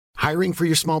Hiring for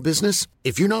your small business?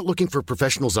 If you're not looking for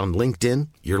professionals on LinkedIn,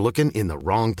 you're looking in the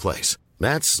wrong place.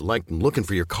 That's like looking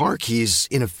for your car keys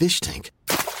in a fish tank.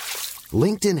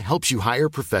 LinkedIn helps you hire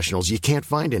professionals you can't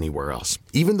find anywhere else,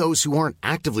 even those who aren't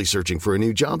actively searching for a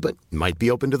new job but might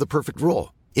be open to the perfect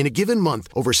role. In a given month,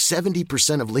 over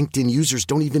 70% of LinkedIn users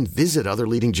don't even visit other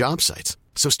leading job sites.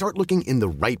 So start looking in the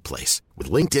right place.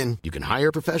 With LinkedIn, you can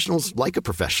hire professionals like a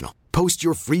professional. Post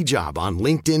your free job on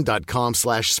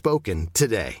linkedin.com/spoken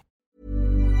today.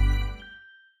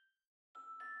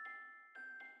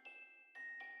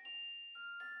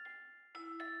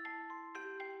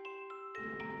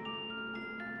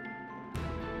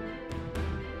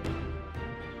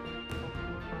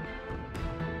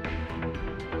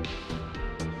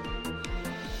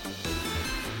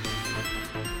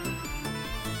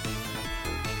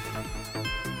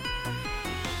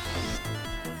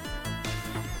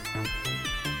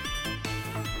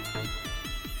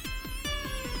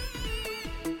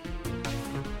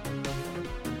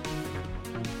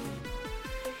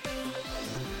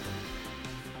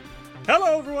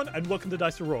 Hello, everyone, and welcome to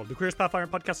Dice to Roll, the queerest Pathfinder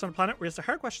podcast on the planet, where it's the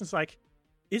hard questions like,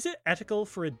 is it ethical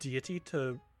for a deity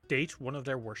to date one of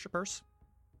their worshippers?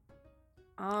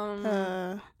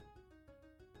 I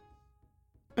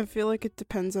feel like it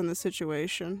depends on the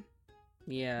situation.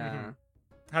 Yeah. Mm-hmm.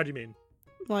 How do you mean?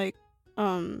 Like,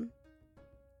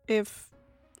 if,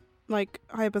 like,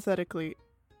 hypothetically,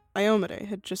 Iomade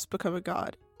had just become a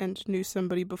god and knew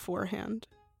somebody beforehand,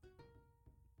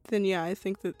 then yeah, I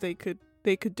think that they could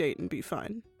date and be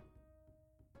fine.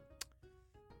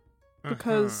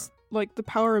 Because, like, the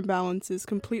power imbalance is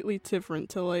completely different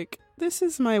to, like, this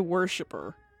is my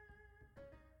worshipper.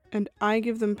 And I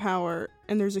give them power,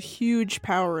 and there's a huge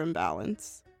power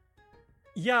imbalance.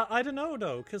 Yeah, I don't know,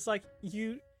 though, because, like,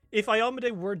 if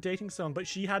Iomade were dating someone, but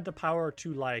she had the power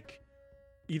to, like,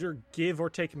 either give or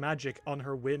take magic on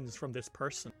her whims from this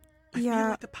person, I feel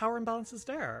like the power imbalance is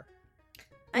there.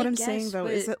 What I'm saying, though,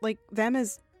 is that, like, them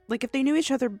as... Like, if they knew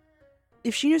each other,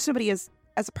 if she knew somebody as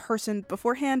a person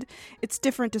beforehand, it's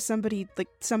different to somebody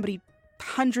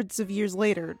hundreds of years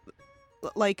later,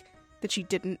 like, that she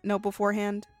didn't know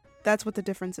beforehand. That's what the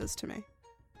difference is to me.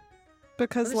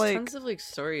 Because, there's like... tons of, like,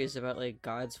 stories about, like,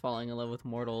 gods falling in love with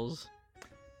mortals.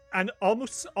 And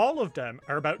almost all of them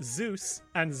are about Zeus,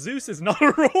 and Zeus is not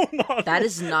a role model. That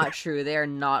is not true. They are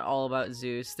not all about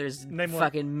Zeus. There's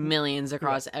fucking millions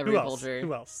across every culture.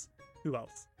 Who else?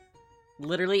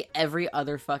 Literally every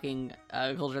other fucking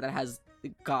culture that has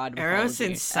god Eros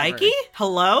and ever. Psyche?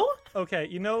 Hello? Okay,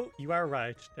 you are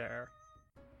right there.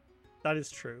 That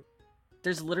is true.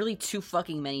 There's literally too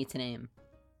fucking many to name.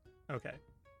 Okay.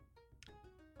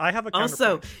 I have a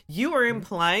Also, counterpoint. you were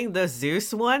implying the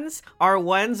Zeus ones are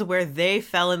ones where they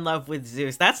fell in love with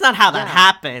Zeus. That's not how that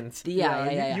happened.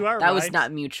 Yeah. You are that right. was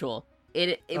not mutual.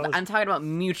 I'm talking about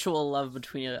mutual love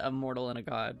between a mortal and a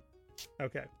god.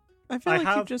 Okay. I feel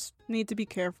you just need to be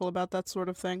careful about that sort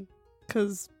of thing.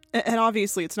 Because, and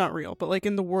obviously it's not real, but like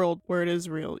in the world where it is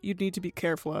real, you'd need to be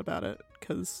careful about it.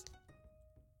 Because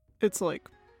it's like,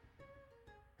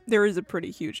 there is a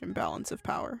pretty huge imbalance of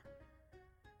power.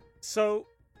 So,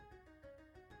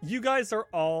 you guys are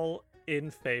all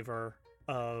in favor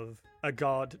of a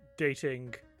god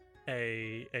dating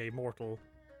a mortal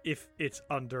if it's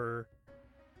under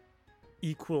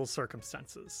equal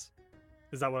circumstances.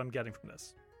 Is that what I'm getting from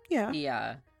this?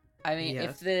 Yeah. I mean,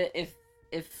 Yes.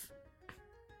 if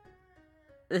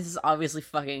this is obviously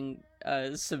fucking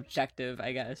subjective,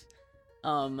 I guess.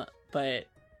 But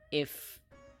if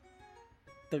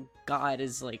the god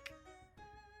is like,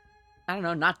 I don't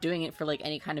know, not doing it for like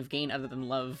any kind of gain other than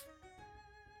love,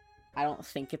 I don't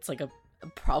think it's like a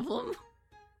problem.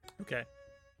 Okay.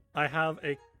 I have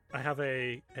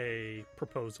a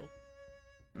proposal.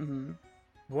 Mm-hmm.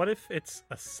 What if it's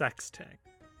a sexting?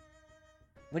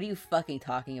 What are you fucking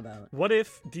talking about? What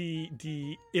if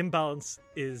the imbalance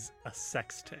is a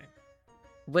sexting?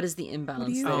 What is the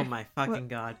imbalance there? Oh my fucking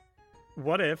god.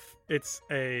 What if it's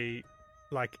a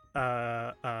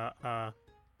Are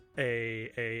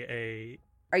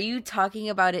you talking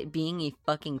about it being a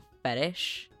fucking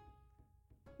fetish?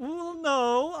 Well,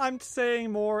 no, I'm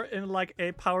saying more in like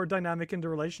a power dynamic in the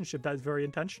relationship that is very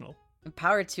intentional.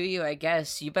 Power to you, I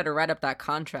guess. You better write up that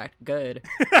contract good.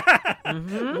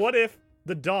 What if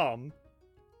the Dom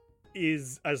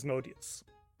is Asmodeus?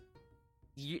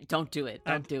 You don't do it.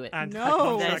 Don't do it. And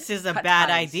No. This is a Cut bad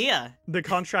ties. idea. the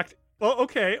contract. Well,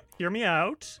 okay, hear me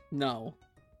out. No.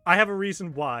 I have a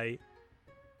reason why,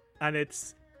 and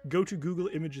it's go to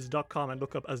googleimages.com and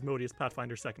look up Asmodeus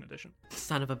Pathfinder 2nd Edition.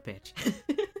 Son of a bitch.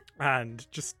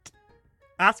 And just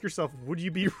ask yourself, would you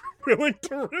be willing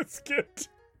to risk it?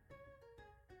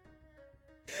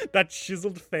 That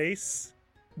chiseled face,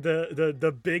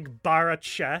 the big bara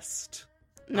chest.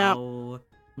 No. Oh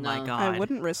my No. god. I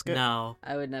wouldn't risk it. No.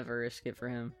 I would never risk it for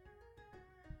him.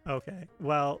 Okay,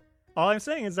 well, all I'm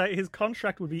saying is that his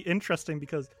contract would be interesting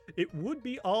because it would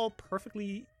be all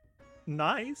perfectly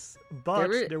nice, but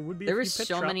there would be there a were few pit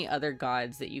so trap- many other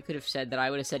gods that you could have said that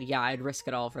I would have said, yeah, I'd risk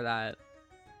it all for that.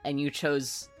 And you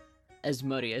chose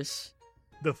Asmodeus,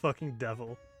 the fucking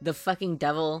devil. the fucking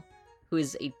devil, who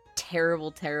is a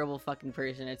terrible, terrible fucking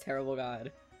person, a terrible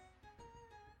god.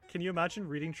 Can you imagine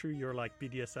reading through your like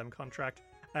BDSM contract?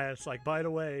 And it's like, by the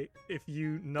way, if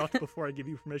you nut before I give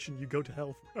you permission, you go to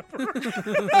hell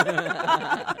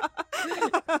forever.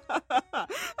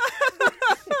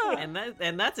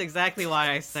 And that's exactly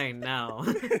why I say no.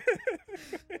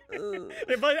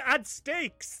 They might add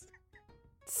stakes.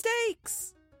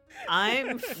 Steaks.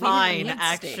 I'm fine, need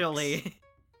actually.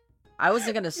 I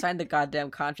wasn't gonna sign the goddamn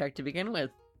contract to begin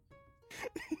with.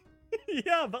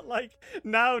 Yeah, but like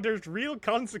now there's real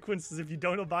consequences if you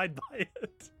don't abide by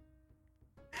it.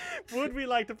 Would we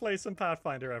like to play some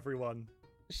Pathfinder, everyone?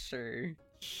 Sure.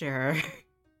 Sure.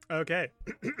 Okay.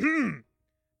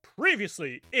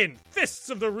 Previously in Fists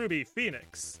of the Ruby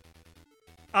Phoenix,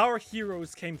 our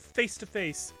heroes came face to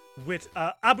face with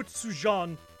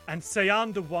Abutsujan and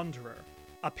Sayan the Wanderer,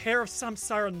 a pair of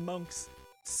Samsaran monks,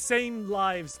 same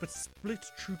lives but split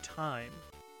through time.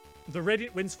 The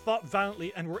Radiant Winds fought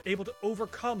valiantly and were able to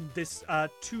overcome this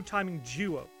two-timing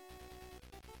duo.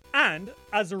 And,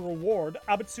 as a reward,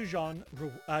 Abutsujan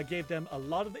gave them a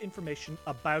lot of information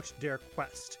about their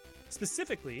quest.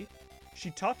 Specifically,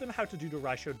 she taught them how to do the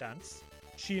Raisho dance.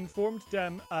 She informed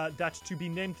them that to be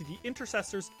named the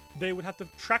Intercessors, they would have to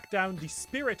track down the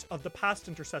spirit of the past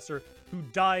Intercessor who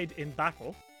died in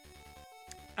battle.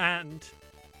 And,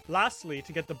 lastly,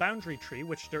 to get the Boundary Tree,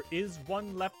 which there is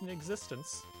one left in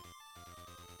existence,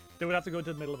 they would have to go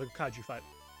to the middle of a kaiju fight.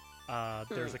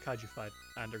 There's a kaiju fight,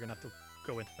 and they're going to have to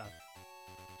go into that.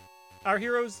 Our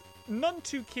heroes, none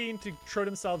too keen to throw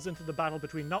themselves into the battle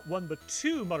between not one but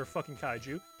two motherfucking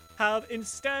kaiju, have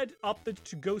instead opted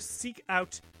to go seek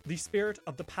out the spirit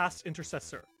of the past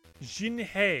intercessor,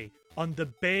 Jinhei, on the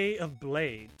Bay of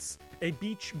Blades, a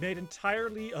beach made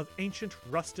entirely of ancient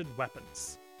rusted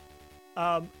weapons.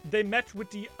 They met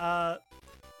with the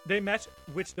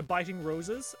Biting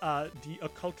Roses, the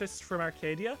occultist from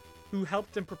Arcadia, who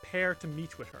helped them prepare to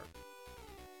meet with her.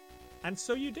 And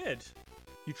so you did.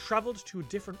 You traveled to a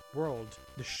different world,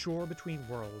 the shore between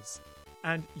worlds,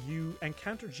 and you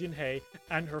encountered Jinhei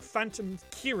and her phantom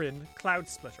Kirin Cloud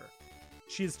Splitter.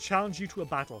 She has challenged you to a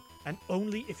battle, and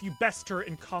only if you best her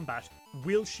in combat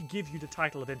will she give you the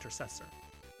title of Intercessor.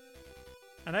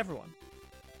 And everyone,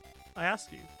 I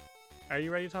ask you, are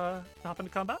you ready to hop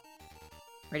into combat?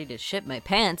 Ready to shit my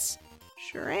pants?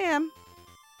 Sure am.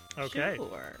 Okay.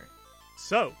 Sure.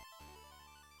 So,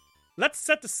 let's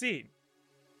set the scene.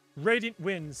 Radiant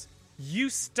Winds, you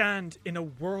stand in a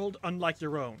world unlike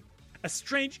your own. A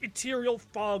strange ethereal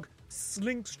fog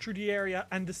slinks through the area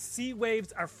and the sea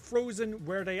waves are frozen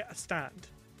where they stand.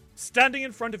 Standing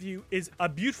in front of you is a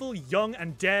beautiful young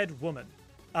and dead woman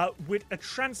with a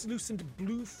translucent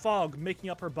blue fog making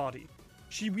up her body.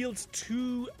 She wields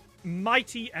two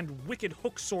mighty and wicked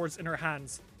hook swords in her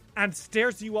hands and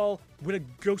stares at you all with a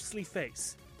ghostly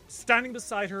face. Standing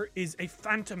beside her is a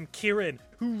phantom Kirin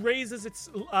who raises its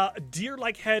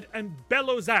deer-like head and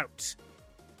bellows out.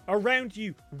 Around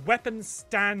you, weapons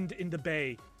stand in the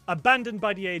bay, abandoned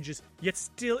by the ages, yet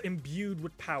still imbued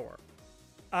with power.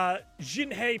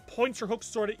 Jinhei points her hook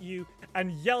sword at you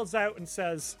and yells out and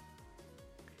says,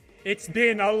 "It's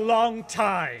been a long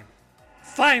time.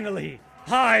 Finally,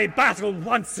 I battle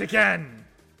once again."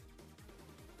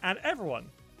 And everyone,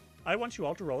 I want you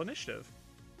all to roll initiative.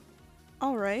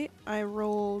 All right, I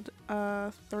rolled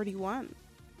 31.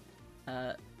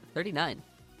 39.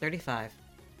 35.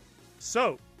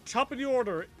 So, top of the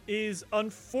order is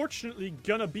unfortunately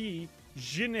gonna be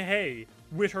Jinhei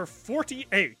with her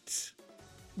 48.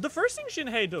 The first thing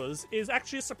Jinhei does is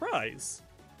actually a surprise.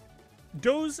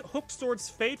 Those hook swords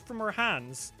fade from her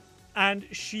hands, and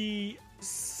she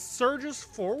surges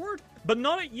forward, but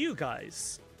not at you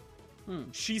guys.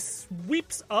 She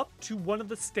sweeps up to one of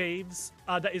the staves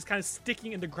that is kind of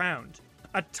sticking in the ground.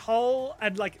 A tall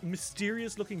and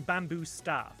mysterious looking bamboo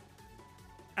staff.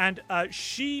 And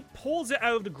she pulls it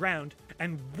out of the ground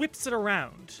and whips it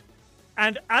around.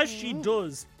 And as she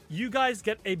does, you guys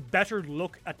get a better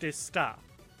look at this staff.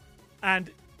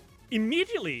 And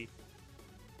immediately,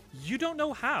 you don't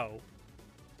know how,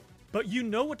 but you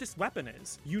know what this weapon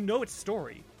is. You know its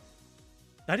story.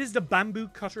 That is the bamboo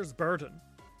cutter's burden.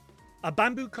 A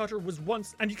bamboo cutter was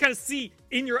once, and you kind of see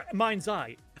in your mind's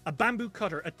eye, a bamboo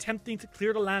cutter attempting to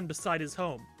clear the land beside his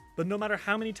home, but no matter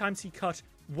how many times he cut,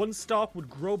 one stalk would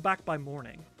grow back by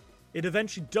morning. It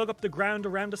eventually dug up the ground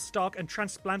around the stalk and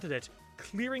transplanted it,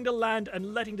 clearing the land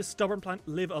and letting the stubborn plant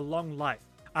live a long life,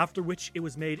 after which it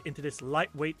was made into this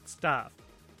lightweight staff.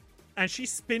 And she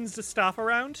spins the staff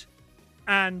around,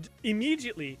 and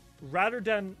immediately, rather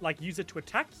than use it to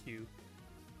attack you,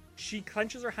 she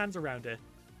clenches her hands around it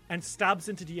and stabs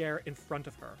into the air in front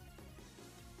of her.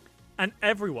 And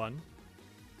everyone,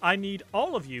 I need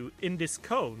all of you in this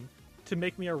cone to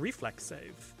make me a reflex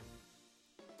save.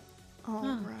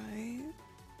 All right.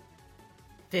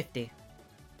 50.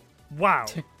 Wow.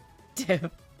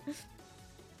 Damn.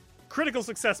 Critical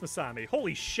success, Masami.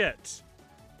 Holy shit.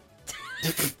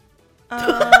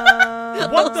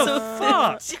 What the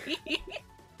fuck?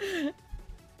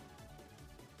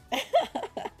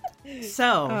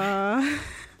 So.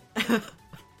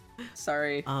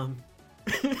 Sorry.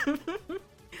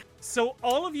 So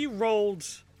all of you rolled...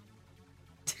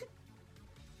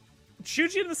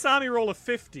 Chuji and Masami roll a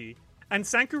 50, and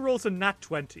Sanku rolls a nat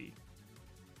 20.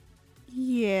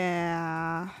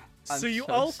 Yeah. So you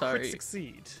so all sorry. crit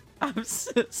succeed. I'm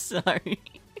so sorry.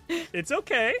 It's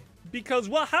okay, because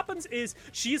what happens is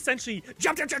she essentially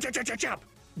jab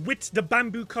with the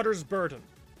bamboo cutter's burden.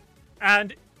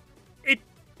 And it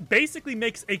basically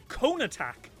makes a cone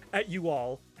attack at you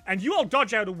all, and you all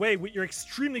dodge out of the way with your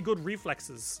extremely good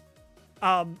reflexes.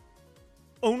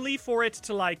 Only for it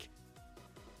to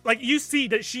you see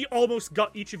that she almost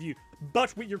got each of you,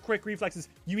 but with your quick reflexes,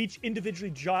 you each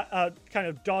individually kind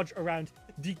of dodge around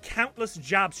the countless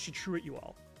jabs she threw at you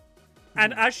all.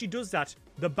 And as she does that,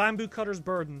 the bamboo cutter's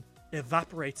burden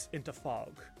evaporates into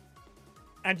fog.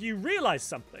 And you realize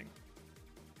something.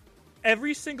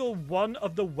 Every single one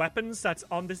of the weapons that's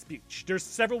on this beach, there's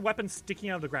several weapons sticking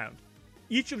out of the ground.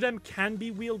 Each of them can be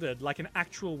wielded like an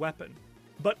actual weapon,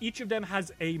 but each of them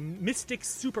has a mystic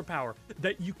superpower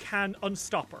that you can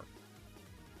unstop her.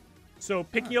 So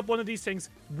picking up one of these things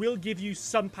will give you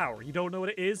some power. You don't know what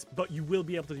it is, but you will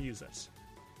be able to use it.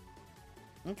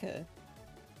 Okay.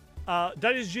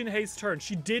 That is Jinhei's turn.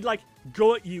 She did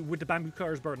go at you with the bamboo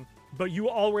cutter's burden, but you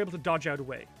all were able to dodge out of the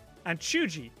way. And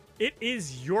Chuji, it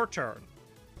is your turn.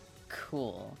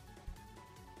 Cool.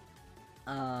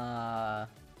 Chuji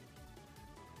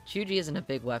isn't a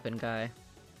big weapon guy.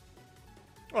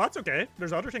 Oh, that's okay.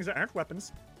 There's other things that aren't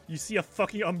weapons. You see a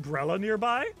fucking umbrella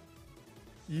nearby?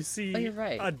 You see you're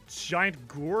right. a giant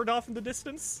gourd off in the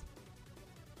distance?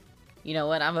 You know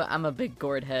what? I'm a big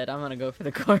gourd head. I'm gonna go for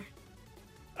the gourd.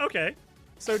 Okay.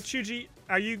 So Chuji,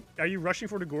 are you rushing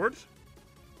for the gourd?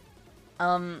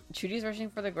 Chuji's rushing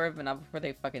for the gourd, but not before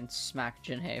they fucking smack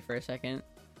Jinhei for a second.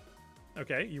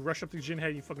 Okay, you rush up to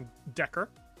Jinhei, you fucking decker.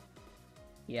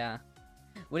 Yeah.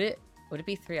 Would it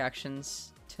be 3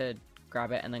 actions to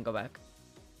grab it and then go back?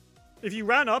 If you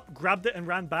ran up, grabbed it, and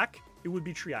ran back, it would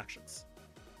be 3 actions.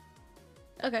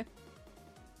 Okay.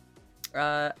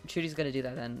 Chuji's gonna do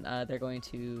that then. They're going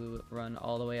to run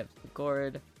all the way up to the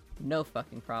gourd. No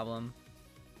fucking problem.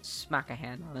 Smack a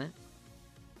hand on it.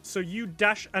 So you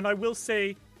dash, and I will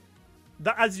say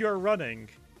that as you're running,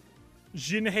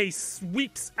 Jinhei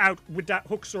sweeps out with that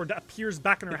hook sword that appears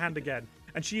back in her hand again,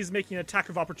 and she is making an attack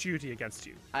of opportunity against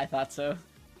you. I thought so.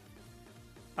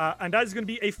 And that is going to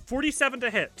be a 47 to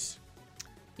hit.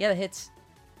 Yeah, that hits.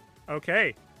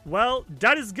 Okay. Well,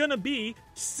 that is going to be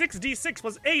 6d6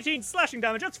 plus 18 slashing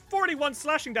damage. That's 41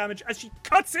 slashing damage as she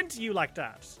cuts into you like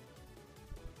that.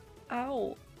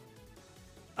 Ow.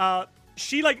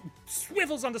 She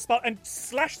swivels on the spot and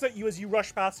slashes at you as you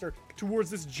rush past her towards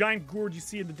this giant gourd you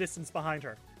see in the distance behind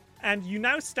her. And you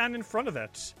now stand in front of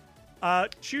it.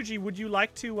 Chuji, would you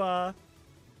like to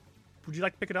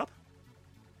pick it up?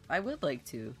 I would like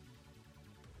to.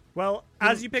 Well,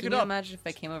 as you pick it Can up, you imagine if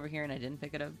I came over here and I didn't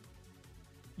pick it up?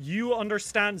 you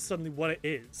understand suddenly what it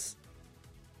is.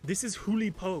 This is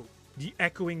Hulipo, the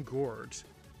Echoing Gourd.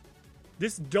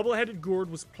 This double-headed gourd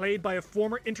was played by a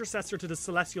former intercessor to the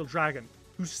Celestial Dragon,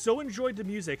 who so enjoyed the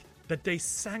music that they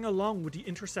sang along with the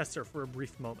intercessor for a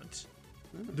brief moment.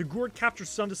 The gourd captures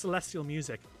some of the celestial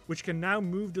music, which can now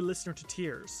move the listener to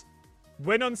tears.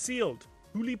 When unsealed,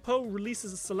 Hulipo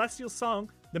releases a celestial song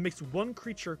that makes one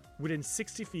creature within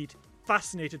 60 feet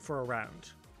fascinated for a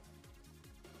round.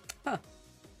 Huh.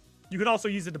 You can also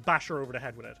use it to bash her over the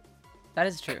head with it. That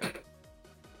is true.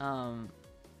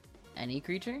 Any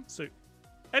creature? So,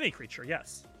 any creature,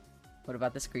 yes. What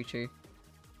about this creature?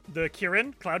 The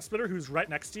Kirin, Cloud Splitter, who's right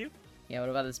next to you. Yeah, what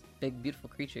about this big, beautiful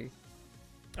creature?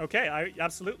 Okay,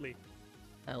 absolutely.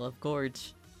 I love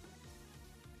gourds.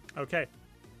 Okay.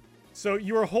 So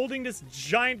you are holding this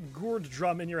giant gourd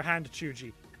drum in your hand,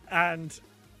 Chuji, and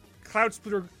Cloud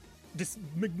Splitter, this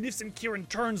magnificent Kirin,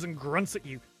 turns and grunts at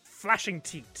you, flashing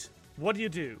teeth. What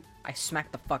do? I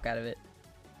smack the fuck out of it.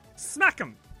 Smack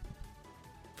him!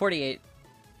 48.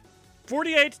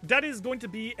 48, that is going to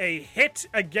be a hit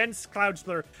against Cloud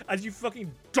Splitter as you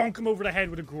fucking dunk him over the head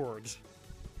with a gourd.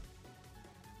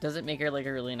 Does it make her like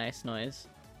a really nice noise?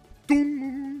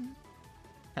 Dum.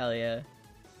 Hell yeah.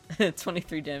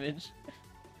 23 damage.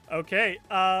 Okay,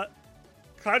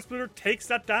 Cloud Splitter takes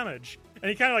that damage, and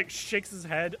he kind of like shakes his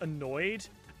head, annoyed,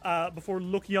 before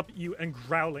looking up at you and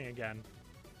growling again.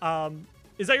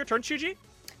 Is that your turn, Shuji?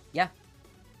 Yeah.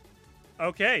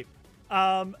 Okay.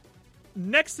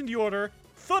 Next in the order,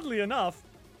 funnily enough,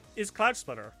 is Cloud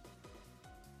Splitter.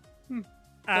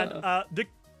 And the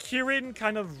Kirin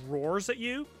kind of roars at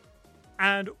you,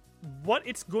 and what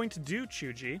it's going to do,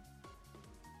 Chuji,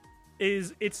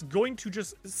 is it's going to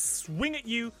just swing at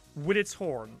you with its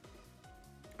horn.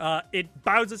 It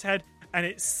bows its head, and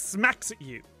it smacks at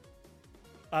you.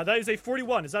 That is a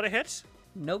 41. Is that a hit?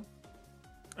 Nope.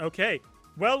 Okay.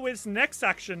 Well, with its next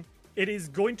action, it is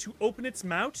going to open its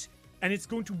mouth, and it's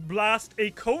going to blast a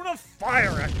cone of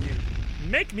fire at you.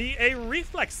 Make me a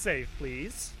reflex save,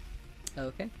 please.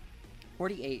 Okay.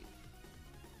 48.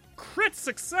 Crit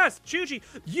success! Chuji,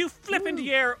 you flip in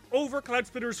the air over Cloud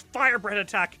Splitter's fire breath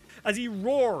attack as he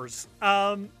roars.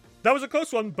 That was a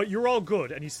close one, but you're all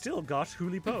good, and you still got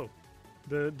Huli Po,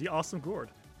 the awesome gourd.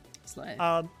 Slay.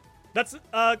 That's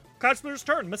Cloud Splitter's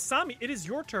turn. Masami, it is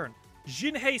your turn.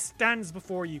 Jinhei stands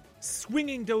before you,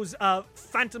 swinging those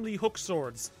phantomly hook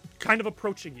swords, kind of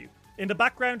approaching you. In the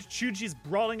background, Chuji is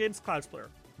brawling against Cloud Splitter.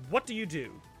 What do you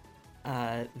do?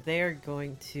 They're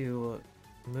going to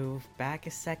move back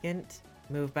a second,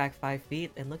 move back 5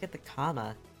 feet, and look at the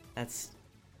Kama that's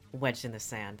wedged in the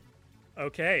sand.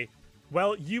 Okay.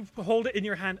 Well, you hold it in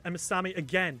your hand, and Masami,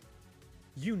 again,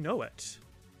 you know it.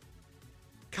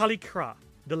 Kalikra,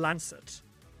 the Lancet.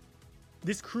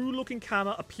 This cruel-looking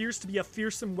Kama appears to be a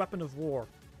fearsome weapon of war,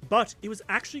 but it was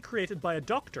actually created by a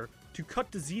doctor to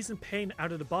cut disease and pain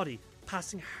out of the body,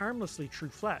 passing harmlessly through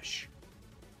flesh.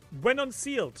 When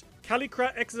unsealed,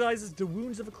 Kalikra excises the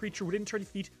wounds of a creature within 30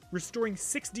 feet, restoring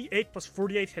 6d8 plus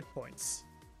 48 hit points.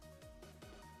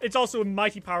 It's also a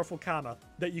mighty powerful Kama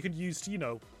that you could use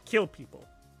to, kill people.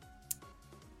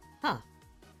 Huh.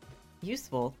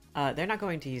 Useful. They're not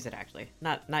going to use it, actually.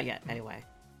 Not yet, anyway.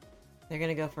 They're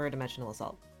gonna go for a dimensional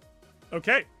assault.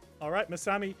 Okay. Alright,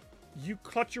 Masami, you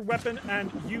clutch your weapon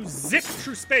and you zip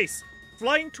through space,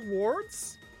 flying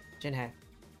towards... Jinhei.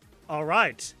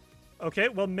 Alright. Okay,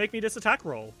 well, make me this attack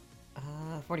roll.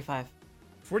 45.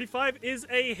 45 is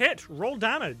a hit. Roll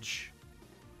damage.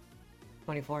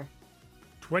 24.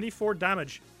 24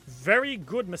 damage. Very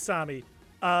good, Masami.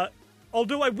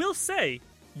 Although I will say,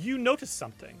 you notice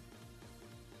something.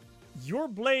 Your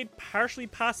blade partially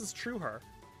passes through her.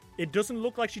 It doesn't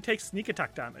look like she takes sneak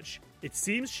attack damage. It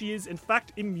seems she is, in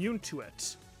fact, immune to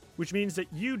it. Which means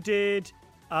that you did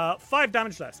 5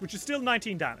 damage less, which is still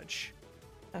 19 damage.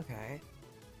 Okay.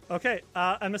 Okay,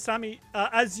 and Masami,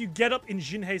 as you get up in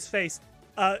Jinhei's face,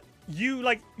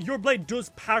 your blade does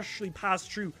partially pass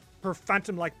through her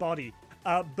phantom-like body,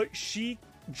 but she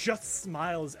just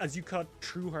smiles as you cut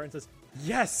through her and says,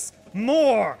 "Yes,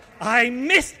 more! I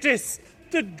missed this!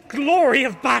 The glory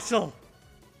of battle!"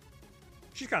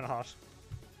 She's kind of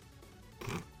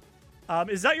hot.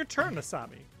 Is that your turn,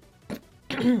 Masami?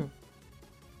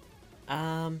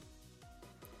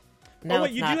 No, oh,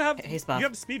 wait, you not. do have Haste buff. You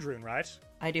have speed rune, right?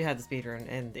 I do have the speed rune,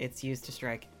 and it's used to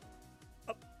strike.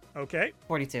 Okay.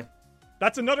 42.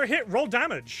 That's another hit. Roll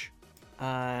damage.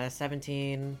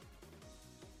 17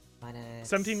 minus...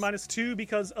 17 minus 2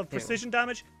 because of precision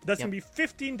damage. That's going to be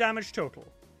 15 damage total.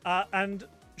 And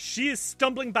she is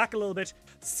stumbling back a little bit,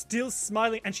 still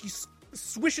smiling, and she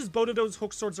swishes both of those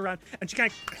hook swords around, and she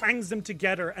kind of clangs them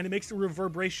together, and it makes a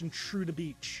reverberation through the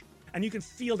beach. And you can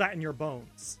feel that in your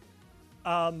bones.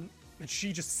 And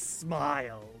she just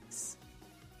smiles.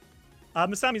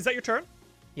 Masami, is that your turn?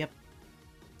 Yep.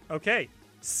 Okay.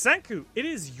 Senku, it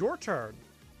is your turn.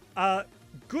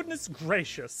 Goodness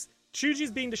gracious. Chuji's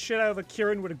beating the shit out of a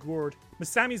Kirin with a gourd.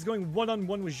 Masami's going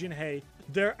one-on-one with Jinhei.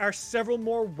 There are several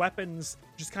more weapons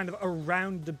just kind of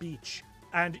around the beach.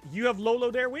 And you have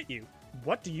Lolo there with you.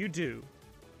 What do you do?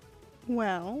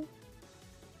 Well,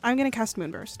 I'm going to cast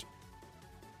Moonburst.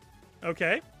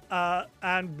 Okay.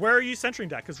 And where are you centering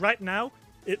that? Because right now,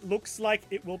 it looks like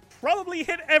it will probably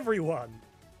hit everyone.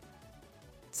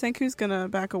 Senku's going to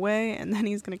back away, and then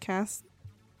he's going to cast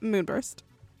Moonburst.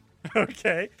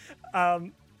 Okay.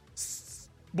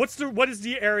 What is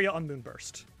the area on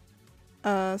Moonburst?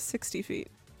 60 feet.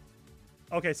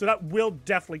 Okay, so that will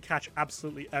definitely catch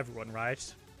absolutely everyone,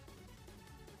 right?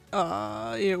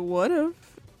 It would have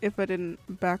if I didn't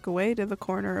back away to the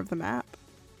corner of the map.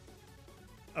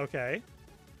 Okay.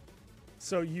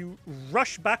 So you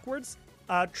rush backwards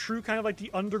through kind of like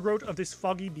the undergrowth of this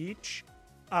foggy beach.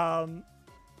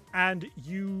 And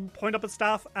you point up a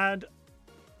staff and...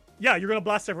 Yeah, you're going to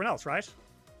blast everyone else, right?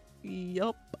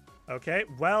 Yup. Okay,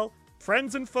 well,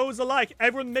 friends and foes alike,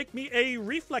 everyone make me a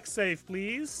reflex save,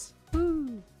 please.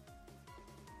 Woo.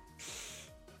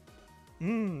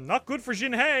 Not good for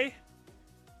Jinhei.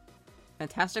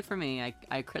 Fantastic for me.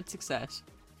 I crit success.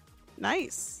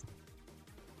 Nice.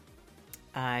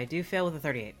 I do fail with a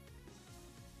 38.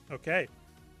 Okay.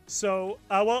 So,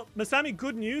 well, Masami,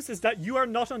 good news is that you are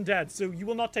not undead, so you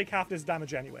will not take half this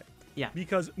damage anyway. Yeah.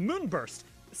 Because Moonburst,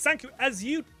 Sanku, as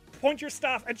you point your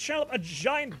staff and channel up a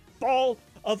giant ball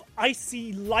of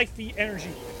icy, lifey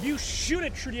energy, you shoot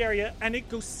it through the area and it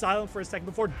goes silent for a second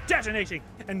before detonating,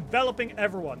 enveloping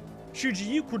everyone. Shuji,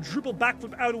 you quadruple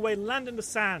backflip out of the way, land in the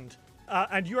sand,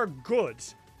 and you are good.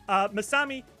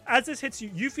 Masami, as this hits you,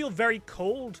 you feel very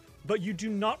cold, but you do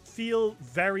not feel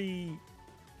very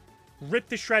ripped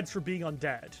to shreds for being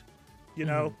undead. You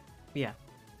know? Yeah.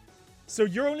 So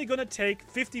you're only going to take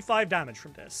 55 damage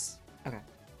from this. Okay.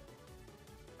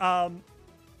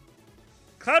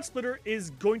 Cloud Splitter is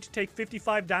going to take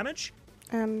 55 damage.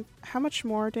 And how much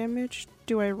more damage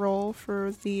do I roll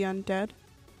for the undead?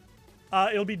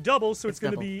 It'll be double, so it's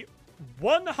going to be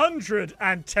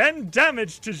 110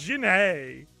 damage to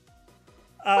Jinhei.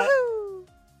 Woohoo!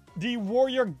 The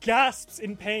warrior gasps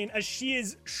in pain as she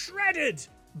is shredded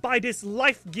by this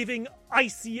life-giving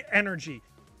icy energy.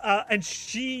 And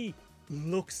she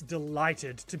looks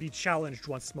delighted to be challenged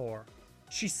once more.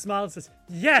 She smiles and says,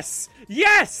 "Yes!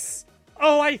 Yes!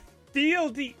 Oh, I feel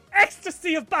the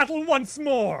ecstasy of battle once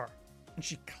more!" And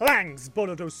she clangs both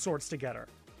of those swords together.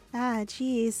 Ah,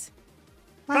 jeez.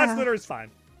 Cloud Splitter is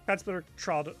fine. Cloud Splitter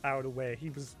trod out of the way. He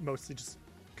was mostly just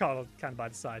caught kind of by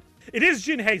the side. It is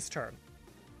Jinhei's turn.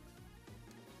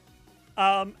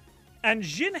 And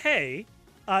Jinhei,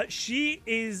 she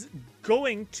is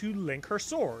going to link her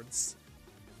swords.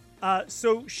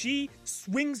 So she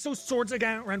swings those swords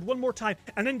again around one more time,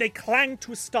 and then they clang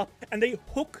to a stop, and they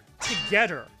hook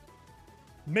together,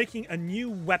 making a new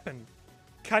weapon.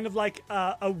 Kind of like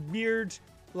a weird,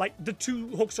 like the two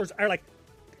hook swords are like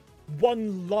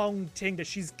one long thing that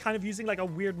she's kind of using like a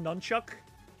weird nunchuck.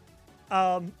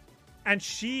 And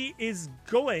she is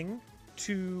going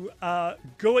to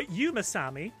go at you,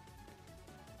 Masami,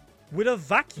 with a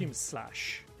vacuum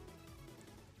slash.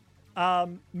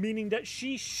 Meaning that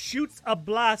she shoots a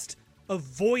blast of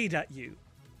void at you.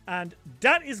 And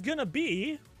that is gonna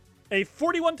be a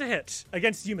 41 to hit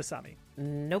against you, Masami.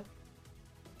 Nope.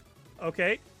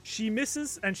 Okay, she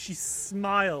misses and she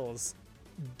smiles.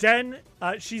 Then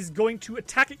she's going to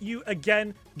attack at you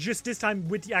again, just this time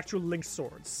with the actual linked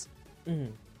swords.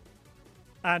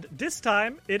 And this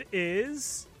time it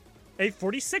is a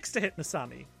 46 to hit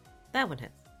Masami. That one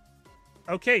hits.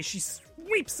 Okay, she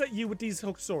sweeps at you with these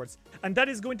hooked swords, and that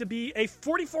is going to be a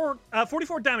 44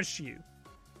 damage to you.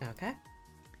 Okay.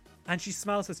 And she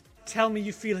smiles and says, "Tell me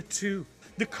you feel it too.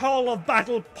 The call of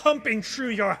battle pumping through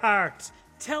your heart.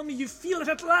 Tell me you feel it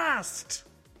at last."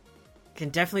 Can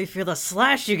definitely feel the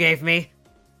slash you gave me.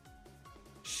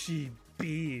 She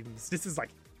beams. This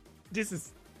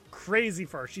is crazy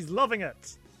for her. She's loving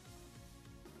it.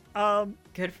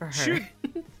 Good for her. Shoot.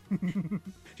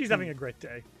 She's having a great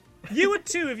day. You would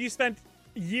too if you spent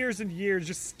years and years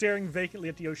just staring vacantly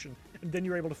at the ocean, and then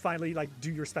you're able to finally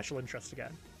do your special interest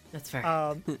again. That's fair.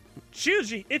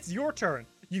 Shuji, it's your turn.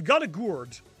 You got a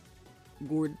gourd.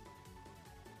 Gourd.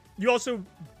 You also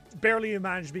barely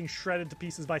managed being shredded to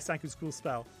pieces by Sanku's cool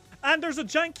spell. And there's a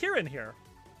giant Kirin here.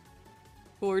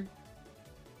 Gourd.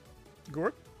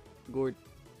 Gourd? Gourd.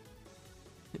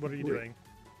 What are you Gourd. doing?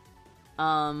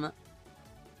 I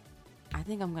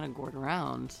think I'm gonna gourd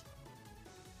around.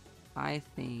 I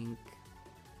think...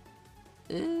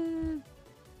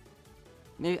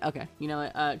 maybe... Okay, you know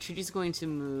what? Chuji's going to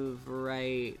move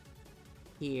right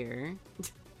here.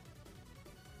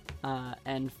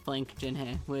 And flank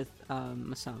Jinhei with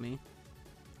Masami.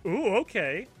 Ooh,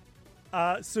 okay.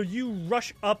 So you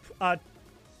rush up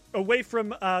away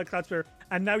from Cloudspire,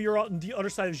 and now you're on the other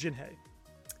side of Jinhei.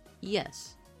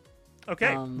 Yes.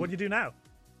 Okay, what do you do now?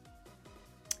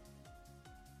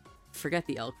 Forget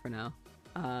the elk for now.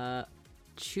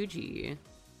 Chuji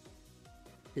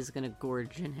is gonna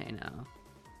gourd Jinhei now.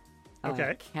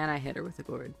 Okay. Can I hit her with a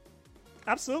gourd?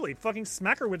 Absolutely. Fucking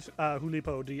smack her with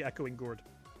Hulipo, the Echoing Gourd.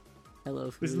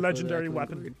 Hello, His Fulipo, legendary the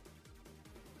weapon.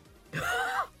 Gourd.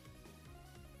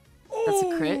 That's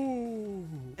a crit. Ooh.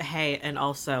 Hey, and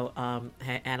also,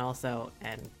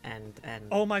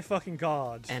 Oh my fucking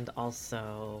god. And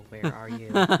also, where are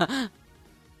you?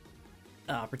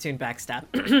 Opportune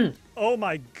backstab. Oh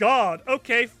my god.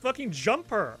 Okay, fucking jump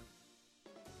her.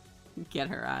 Get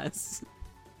her ass.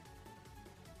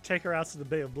 Take her ass to the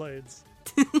Bay of Blades.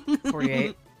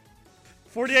 48.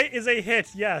 48 is a hit,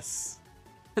 yes.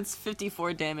 That's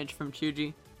 54 damage from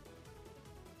Chuji.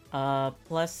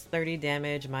 Plus 30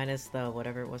 damage minus the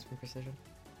whatever it was from precision.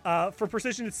 For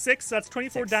precision, it's 6, so that's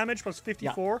 24 damage plus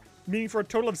 54, meaning for a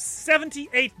total of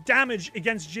 78 damage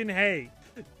against Jinhei.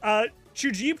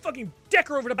 Chuji, you fucking deck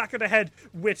her over the back of the head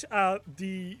with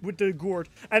the gourd,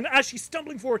 and as she's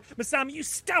stumbling forward, Masami, you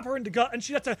stab her in the gut, and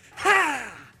she lets a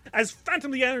ha as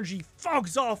phantomly energy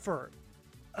fogs off her.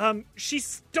 She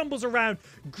stumbles around,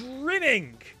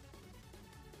 grinning.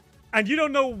 And you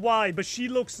don't know why, but she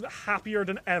looks happier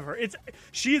than ever.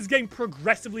 She is getting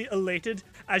progressively elated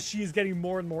as she is getting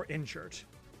more and more injured.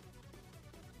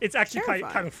 It's actually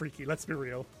kind of freaky, let's be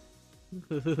real.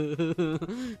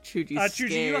 Chuji's Chuji,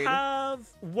 scared. you have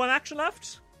one action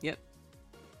left? Yep.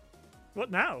 What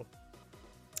now?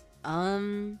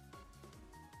 Can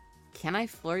I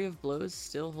Flurry of Blows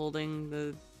still holding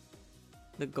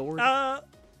the gourd?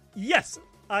 Yes.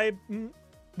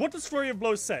 What does Flurry of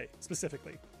Blows say,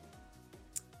 specifically?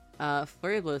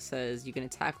 Flurry of Blows says you can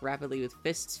attack rapidly with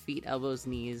fists, feet, elbows,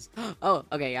 knees. Oh,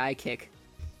 okay, yeah, I kick.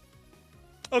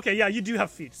 Okay, yeah, you do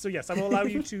have feet, so yes, I will allow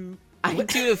you to... I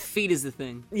do have feet is the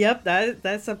thing. Yep,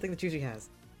 that's something that Chuji has.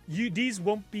 These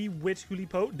won't be with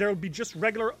Hulipo. There'll be just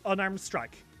regular unarmed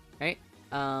strike. Right?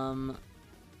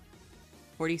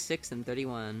 46 and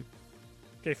 31.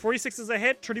 Okay, 46 is a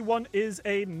hit, 31 is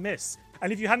a miss.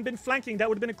 And if you hadn't been flanking, that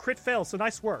would have been a crit fail, so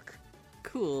nice work.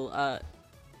 Cool.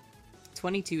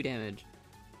 22 damage.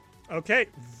 Okay,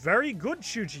 very good,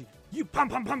 Chuji. You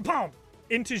pom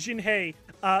into Jinhei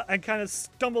and kind of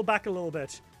stumble back a little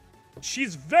bit.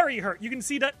 She's very hurt. You can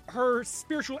see that her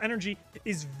spiritual energy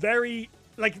is very,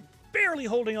 barely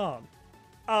holding on.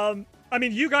 I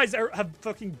mean, you guys have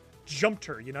fucking jumped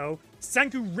her, you know?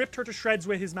 Sanku ripped her to shreds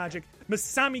with his magic.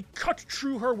 Masami cut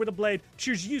through her with a blade.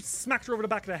 Chuji, you smacked her over the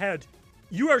back of the head.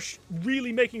 You are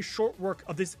really making short work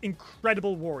of this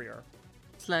incredible warrior.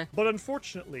 Slay. But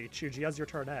unfortunately, Chuji, as your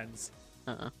turn ends,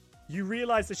 you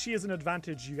realize that she has an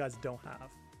advantage you guys don't have.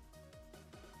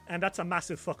 And that's a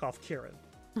massive fuck off Kirin.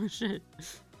 Oh shit.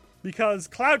 Because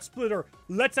Cloud Splitter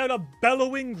lets out a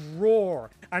bellowing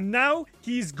roar, and now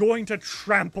he's going to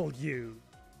trample you.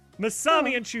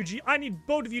 Masami and Chuji, I need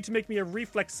both of you to make me a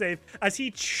reflex save as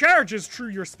he charges through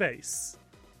your space.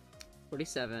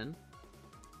 47.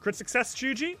 Crit success,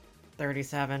 Chuji.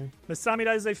 37. Masami,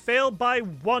 that is a fail by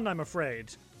 1, I'm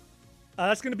afraid.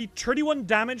 That's going to be 31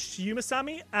 damage to you,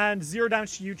 Masami, and 0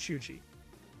 damage to you, Chuji.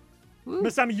 Woo.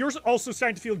 Masami, you're also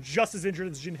starting to feel just as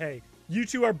injured as Jinhei. You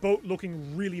two are both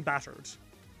looking really battered.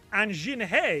 And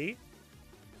Jinhei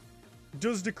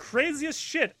does the craziest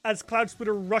shit as Cloud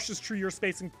Splitter rushes through your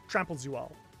space and tramples you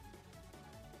all.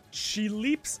 She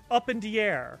leaps up in the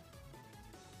air,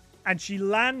 and she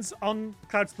lands on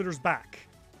Cloud Splitter's back.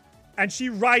 And she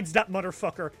rides that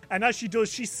motherfucker, and as she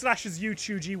does, she slashes you,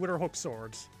 Chuji, with her hook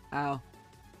sword. Ow.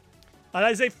 And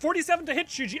that is a 47 to hit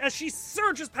Chuji as she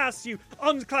surges past you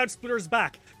on Cloud Splitter's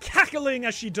back, cackling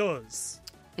as she does.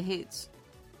 It hits.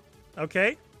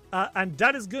 Okay, and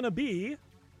that is gonna be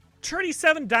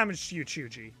 37 damage to you,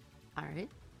 Chuji. Alright.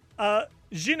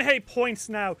 Jinhei points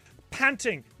now,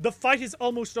 panting. The fight is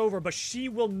almost over, but she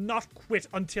will not quit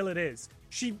until it is.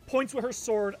 She points with her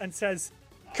sword and says,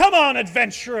 "Come on,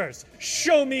 adventurers!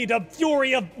 Show me the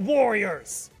fury of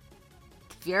warriors!"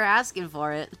 If you're asking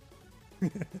for it.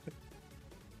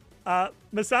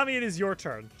 Masami, it is your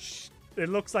turn. It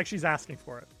looks like she's asking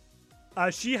for it.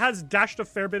 She has dashed a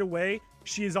fair bit away.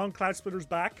 She is on Cloud Splitter's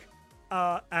back,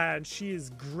 and she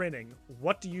is grinning.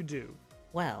 What do you do?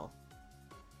 Well,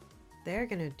 they're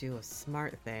gonna do a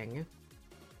smart thing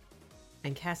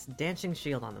and cast Dancing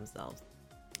Shield on themselves.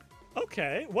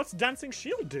 Okay, what's Dancing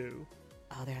Shield do?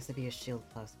 Oh, there has to be a shield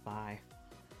close by.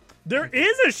 There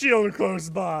is a shield close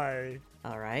by!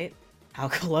 Alright. How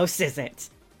close is it?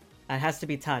 It has to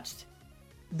be touched.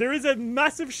 There is a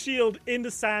massive shield in the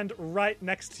sand right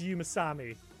next to you,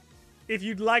 Masami. If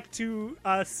you'd like to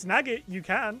snag it, you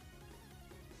can.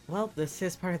 Well, this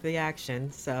is part of the action,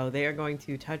 so they are going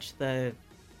to touch the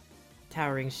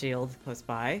towering shield close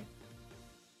by.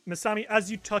 Masami, as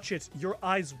you touch it, your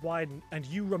eyes widen and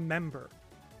you remember.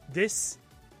 This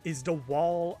is the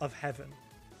Wall of Heaven,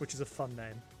 which is a fun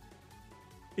name.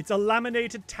 It's a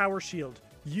laminated tower shield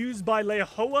used by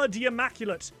Lehoa the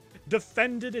Immaculate,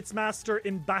 defended its master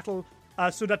in battle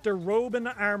so that their robe and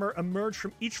armor emerge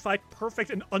from each fight perfect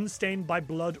and unstained by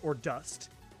blood or dust.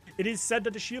 It is said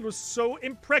that the shield was so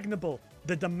impregnable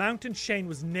that the mountain chain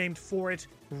was named for it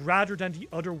rather than the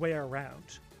other way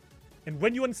around. And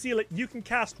when you unseal it, you can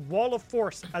cast Wall of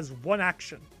Force as one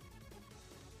action.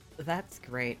 That's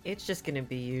great. It's just going to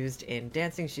be used in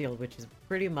Dancing Shield, which is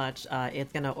pretty much,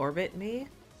 it's going to orbit me.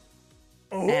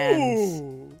 Oh!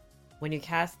 And when you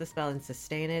cast the spell and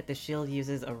sustain it, the shield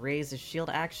uses a raise a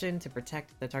shield action to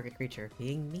protect the target creature,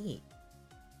 being me.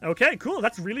 Okay, cool.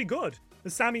 That's really good.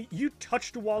 Masami, you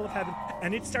touch the wall of heaven,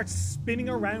 and it starts spinning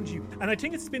around you. And I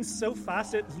think it spins so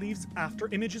fast it leaves after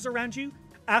images around you,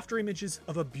 after images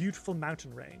of a beautiful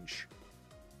mountain range.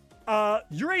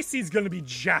 Your AC is going to be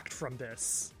jacked from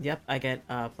this. Yep, I get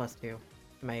 +2 to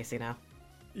my AC now.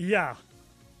 Yeah.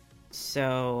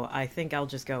 So I think I'll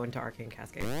just go into Arcane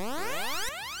Cascade.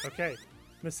 Okay.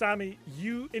 Masami,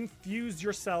 you infuse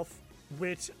yourself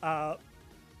with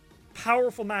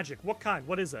powerful magic. What kind?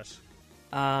 What is it?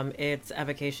 It's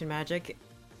evocation magic.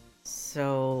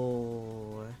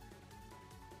 So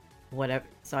whatever.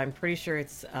 So I'm pretty sure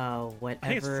it's whatever. I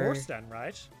think it's force then,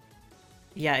 right?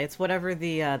 Yeah, it's whatever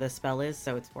the spell is,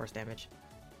 so it's force damage.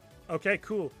 Okay,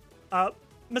 cool.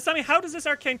 Masami, how does this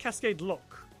arcane cascade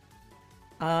look?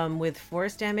 With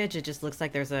force damage, it just looks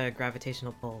like there's a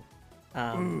gravitational pull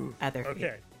at their feet.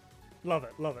 Okay. Love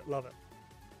it, love it, love it.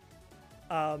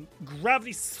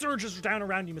 Gravity surges down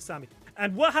around you, Masami.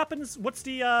 And what happens? What's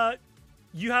the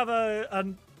you have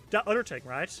that other thing,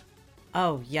 right?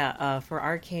 Oh, yeah, for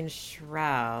Arcane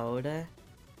Shroud.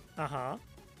 Uh-huh.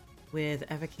 With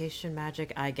evocation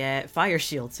magic, I get fire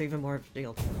shield, so even more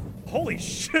shield. Holy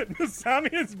shit,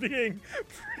 Masami is being...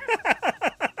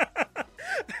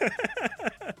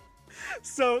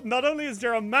 So, not only is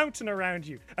there a mountain around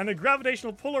you, and a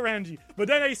gravitational pull around you, but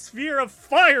then a sphere of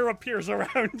fire appears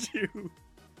around you.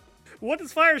 What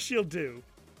does Fire Shield do?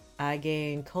 I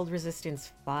gain cold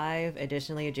resistance 5.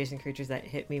 Additionally, adjacent creatures that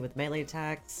hit me with melee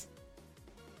attacks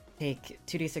take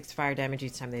 2d6 fire damage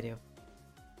each time they do.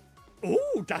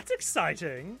 Ooh, that's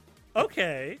exciting.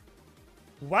 Okay.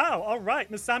 Wow,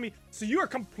 alright, Masami. So you are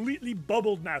completely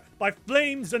bubbled now by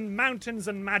flames and mountains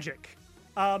and magic.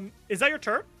 Is that your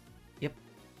turn? Yep.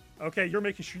 Okay, you're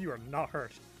making sure you are not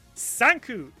hurt.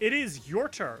 Sanku, it is your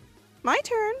turn. My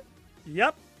turn.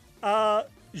 Yep.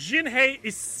 Jinhei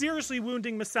is seriously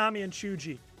wounding Masami and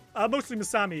Chuji. Mostly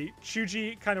Masami.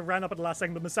 Chuji kind of ran up at the last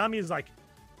second, but Masami is, like,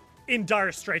 in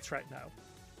dire straits right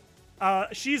now.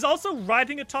 She's also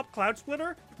riding atop Cloud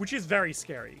Splitter, which is very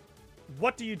scary.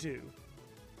 What do you do?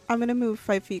 I'm going to move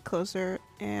 5 feet closer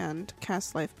and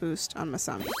cast Life Boost on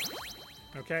Masami.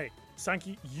 Okay.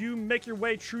 Sanki, you make your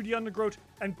way through the undergrowth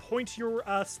and point your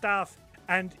staff,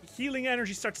 and healing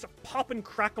energy starts to pop and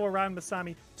crackle around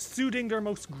Masami, soothing their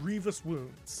most grievous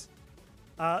wounds.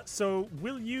 So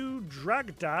will you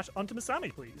drag that onto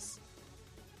Masami, please?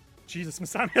 Jesus,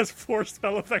 Masami has 4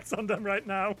 spell effects on them right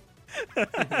now.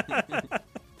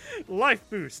 Life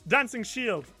Boost, Dancing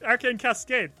Shield, Arcane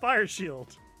Cascade, Fire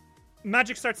Shield.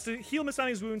 Magic starts to heal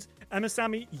Masami's wounds, and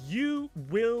Masami, you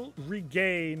will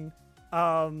regain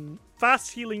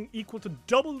fast healing equal to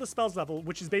double the spell's level,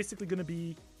 which is basically going to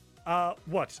be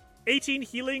 18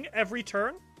 healing every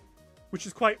turn, which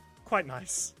is quite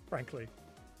nice, frankly.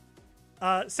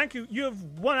 Sanku, you have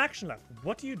 1 action left.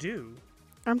 What do you do?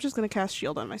 I'm just going to cast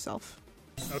Shield on myself.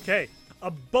 Okay. A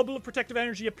bubble of protective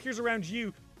energy appears around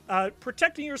you,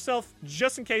 protecting yourself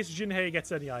just in case Jinhei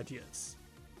gets any ideas.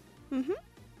 Mm-hmm.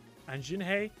 And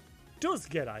Jinhei does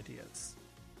get ideas.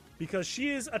 Because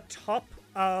she is atop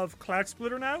of Cloud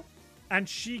Splitter now, and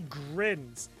she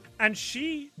grins. And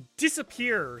she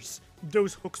disappears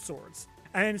those hook swords.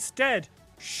 And instead,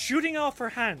 shooting off her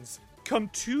hands, come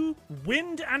 2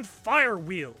 wind and fire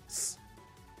wheels.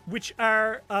 Which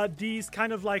are these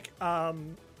kind of like...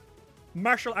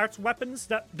 martial arts weapons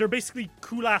that they're basically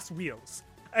cool-ass wheels.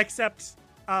 Except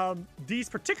these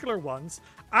particular ones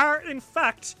are, in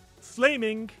fact,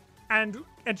 flaming and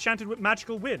enchanted with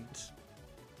magical wind.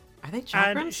 Are they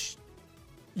chakrams?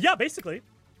 Yeah, basically.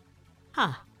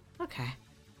 Huh. Okay.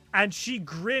 And she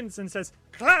grins and says,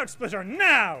 Cloud Splitter,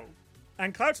 now!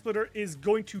 And Cloud Splitter is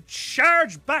going to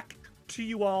charge back to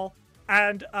you all,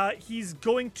 and he's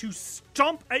going to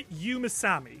stomp at you,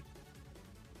 Masami.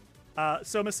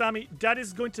 So, Masami, that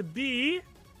is going to be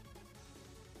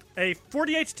a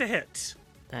 48 to hit.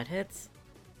 That hits.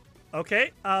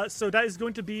 Okay, so that is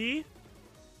going to be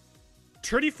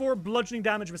 34 bludgeoning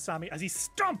damage, Masami, as he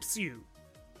stomps you.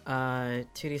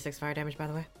 2d6 fire damage, by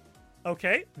the way.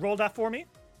 Okay, roll that for me.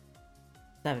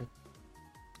 7.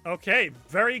 Okay,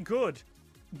 very good.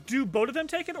 Do both of them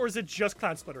take it, or is it just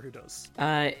Cloud Splitter who does?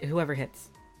 Whoever hits.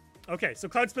 Okay, so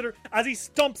Cloud Splitter, as he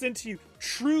stomps into you,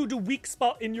 true to weak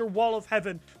spot in your wall of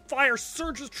heaven, fire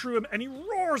surges through him and he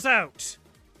roars out.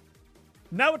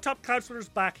 Now atop Cloud Splitter's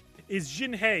back is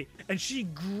Jinhei, and she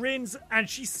grins and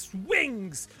she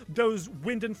swings those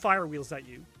wind and fire wheels at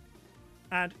you.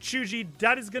 And Chuji,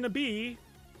 that is going to be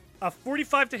a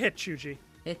 45 to hit, Chuji.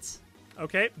 Hits.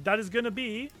 Okay, that is going to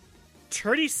be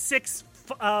 36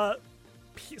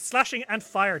 slashing and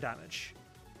fire damage.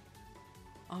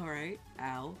 Alright,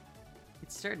 ow.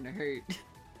 It's starting to hurt.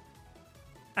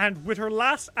 And with her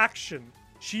last action,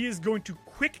 she is going to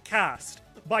quick cast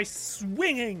by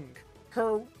swinging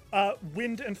her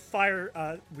wind and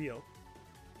fire wheel.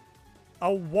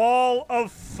 A wall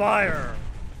of fire.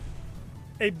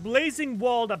 A blazing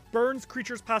wall that burns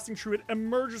creatures passing through it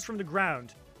emerges from the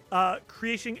ground,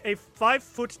 creating a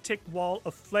 5-foot thick wall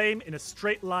of flame in a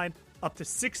straight line up to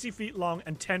 60 feet long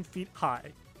and 10 feet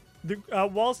high. The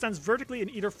wall stands vertically in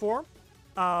either form.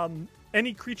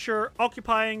 Any creature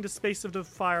occupying the space of the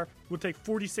fire will take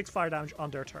 46 fire damage on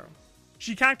their turn.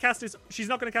 She can't cast this. She's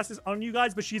not going to cast this on you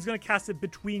guys, but she's going to cast it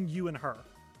between you and her.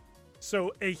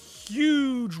 So a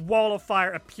huge wall of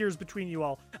fire appears between you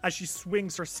all as she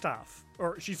swings her staff,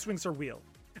 or she swings her wheel.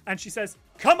 And she says,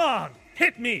 "Come on,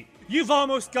 hit me. You've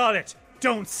almost got it.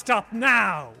 Don't stop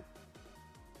now."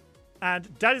 And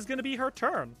that is going to be her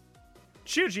turn.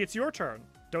 Chuji, it's your turn.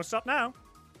 Don't stop now.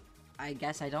 I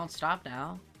guess I don't stop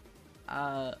now.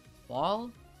 Wall?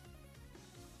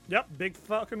 Yep, big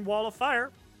fucking wall of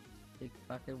fire. Big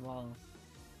fucking wall.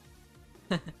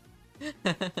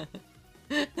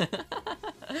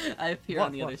 I appear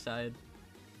on the other side.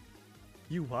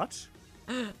 You what?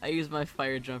 I use my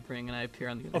fire jump ring and I appear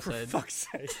on the other side. Oh, for fuck's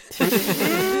sake.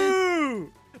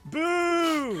 Boo!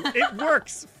 Boo! It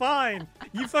works, fine.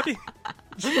 You fucking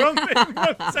jump in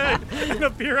one side and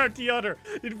appear out the other.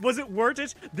 Was it worth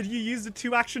it? Did you use the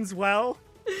 2 actions well?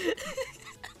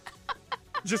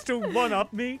 Just to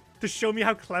one-up me? To show me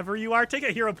how clever you are? Take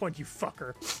a hero point, you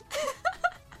fucker.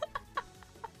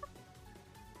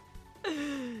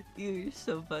 You're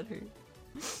so butthurt.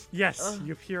 Yes,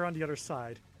 you appear on the other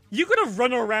side. You could have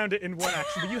run around it in one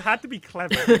action, but you had to be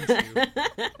clever, didn't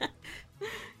you?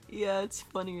 Yeah, it's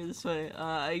funnier this way.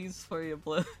 I use Flurry of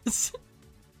Blows.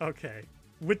 Okay.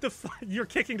 With the you're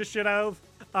kicking the shit out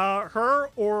of her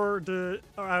or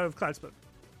out of Cloud Split?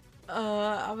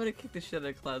 I'm gonna kick the shit out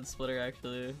of Cloud Splitter,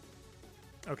 actually.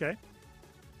 Okay.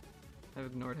 I've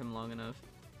ignored him long enough.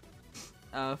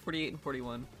 48 and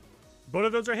 41. Both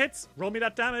of those are hits. Roll me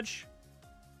that damage.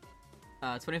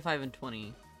 25 and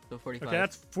 20. So 45. Okay,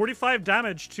 that's 45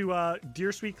 damage to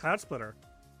Dear Sweet Cloud Splitter.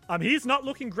 He's not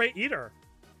looking great either.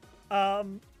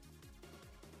 Chuji,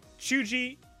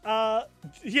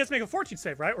 he has to make a fortitude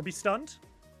save, right? Or be stunned?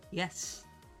 Yes.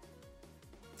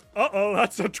 Uh-oh,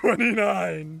 that's a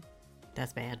 29.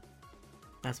 That's bad.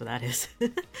 That's what that is.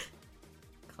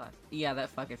 Yeah, that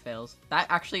fucking fails. That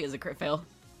actually is a crit fail.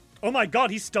 Oh my god,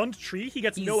 he's stunned Tree? He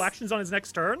gets no actions on his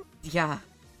next turn? Yeah.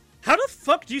 How the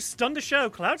fuck do you stun the Shadow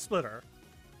Cloud Splitter?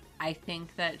 I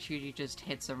think that Chuji just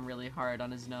hits him really hard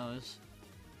on his nose.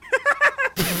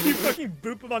 You fucking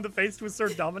boop him on the face to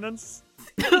assert dominance?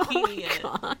 Oh my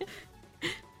god.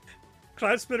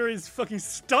 Cloud Splitter is fucking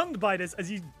stunned by this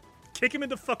as you kick him in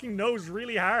the fucking nose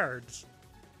really hard.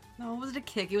 No, it wasn't a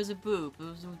kick, it was a boop. It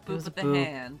was a boop with the boop.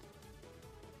 hand.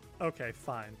 Okay,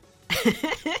 fine.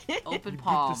 Open You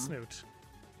palm. boop the snoot.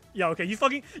 Yeah, okay,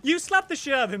 you slap the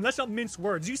shit out of him. Let's not mince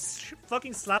words. You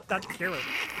fucking slap that Kirin.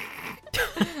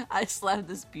 I slapped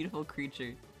this beautiful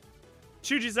creature.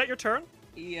 Chuji, is that your turn?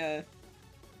 Yeah.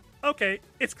 Okay,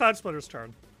 it's Cloud Splitter's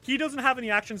turn. He doesn't have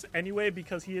any actions anyway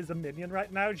because he is a minion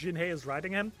right now. Jinhei is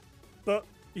riding him. But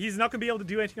he's not going to be able to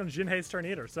do anything on Jinhei's turn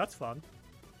either, so that's fun.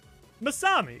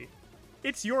 Masami,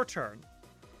 it's your turn.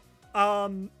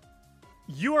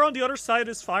 You are on the other side of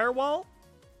this firewall,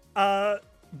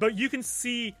 but you can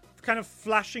see, kind of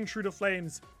flashing through the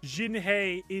flames,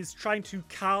 Jinhei is trying to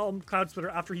calm Cloud Splitter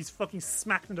after he's fucking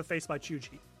smacked in the face by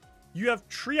Chuji. You have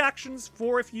 3 actions,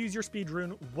 4 if you use your speed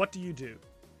rune. What do you do?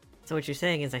 So what you're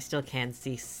saying is I still can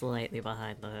see slightly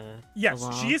behind the Yes,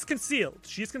 wall. she is concealed.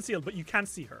 She is concealed, but you can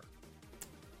see her.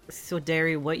 So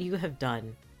Derry, what you have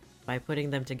done by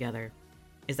putting them together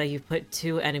is that you've put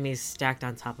 2 enemies stacked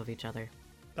on top of each other.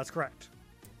 That's correct.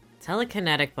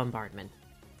 Telekinetic bombardment.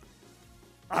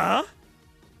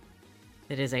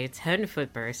 It is a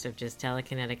 10-foot burst of just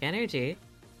telekinetic energy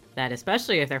that,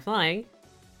 especially if they're flying,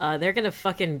 they're gonna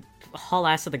fucking haul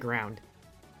ass to the ground.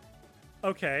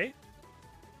 Okay.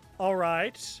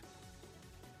 Alright.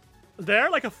 They're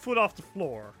like a foot off the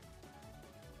floor.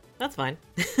 That's fine.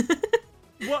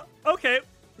 What? Okay,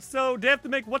 so they have to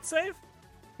make what save?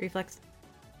 Reflex.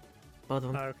 both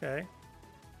of them. Okay.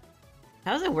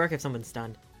 How does it work if someone's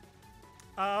stunned?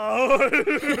 Oh!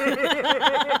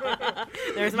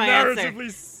 There's my answer.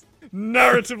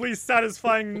 Narratively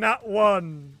satisfying nat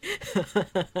 1.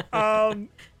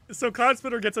 So Cloud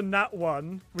Splitter gets a nat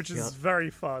 1, which is very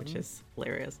fun. Which is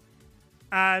hilarious.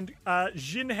 And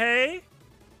Jinhei...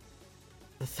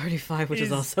 The 35, which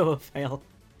is also a fail.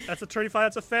 That's a 35,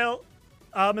 that's a fail.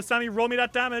 Masami, roll me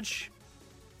that damage.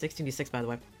 16d6, by the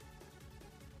way.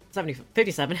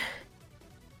 57.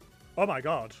 Oh my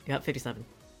god. Yep, 57.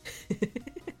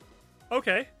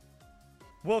 Okay.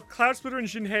 Well, Cloud Splitter and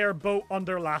Jinhei are both on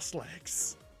their last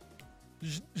legs.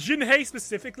 Jinhei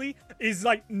specifically is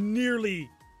like nearly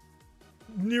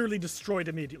destroyed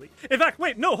immediately. In fact,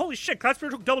 wait, no, holy shit, Cloud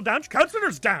Splitter took double damage. Cloud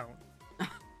Splitter's down.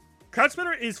 Cloud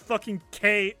Splitter is fucking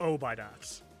KO by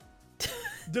that.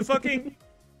 The fucking...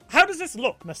 How does this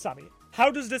look, Masami? How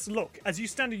does this look as you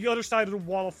stand on the other side of the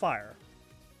wall of fire?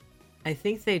 I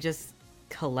think they just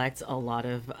collect a lot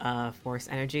of force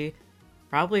energy,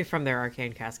 probably from their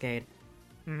arcane cascade.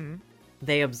 Mm-hmm.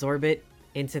 They absorb it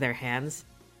into their hands,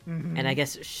 and I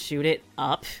guess shoot it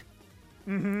up,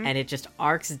 and it just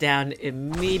arcs down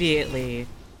immediately,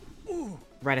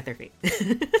 right at their feet.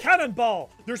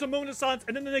 Cannonball! There's a moment of silence,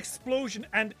 and then an explosion,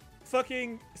 and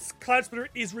fucking Cloud Splitter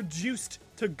is reduced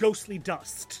to ghostly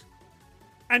dust.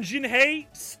 And Jinhei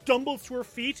stumbles to her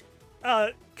feet,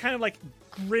 kind of like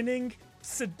grinning,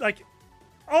 like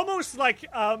almost like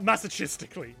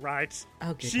masochistically, right?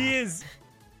 Oh, good she God. is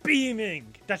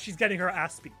beaming that she's getting her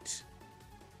ass beat.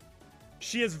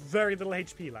 She has very little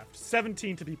HP left,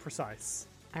 17 to be precise.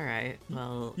 All right.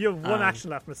 Well, You have one action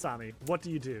left, Masami. What do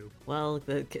you do? Well,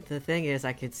 the thing is,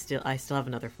 I still have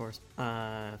another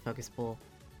focus pool.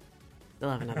 Still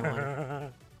have another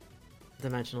one.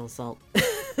 Dimensional assault.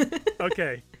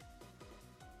 Okay.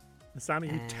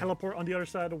 Masami, you teleport on the other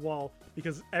side of the wall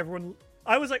because everyone...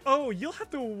 I was like, oh, you'll have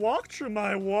to walk through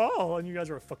my wall. And you guys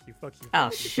were fuck you. Oh,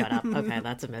 shut up. Okay,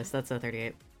 that's a miss. That's a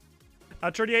 38.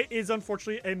 38 is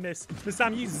unfortunately a miss.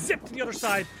 Masami, you zip to the other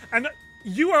side, and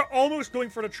you are almost going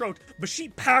for the throat, but she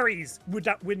parries with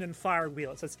that wind and fire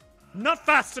wheel. It says, not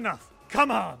fast enough.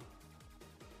 Come on.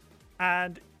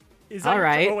 And is that... All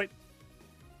right. Oh, wait.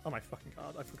 Oh my fucking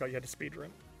god. I forgot you had a speed run.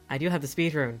 I do have the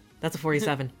speed rune. That's a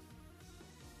 47.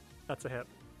 That's a hit.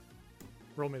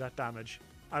 Roll me that damage.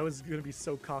 I was going to be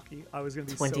so cocky. I was going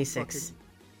to be 26. so fucking...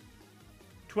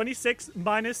 26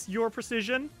 minus your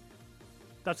precision.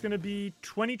 That's going to be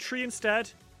 23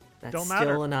 instead. That's Don't matter.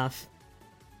 still enough.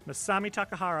 Masami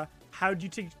Takahara, how do you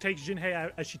take Jinhei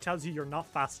out as she tells you you're not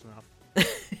fast enough?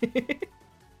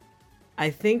 I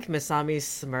think Masami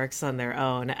smirks on their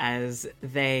own as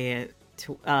they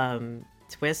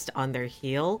twist on their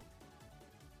heel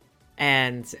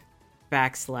and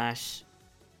backslash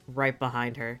right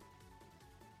behind her,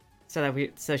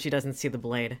 so she doesn't see the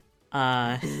blade.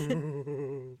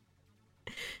 And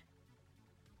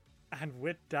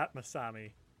with that,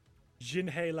 Masami,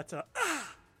 Jinhei lets a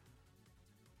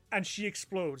and she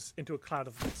explodes into a cloud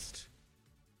of mist.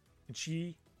 And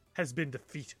she has been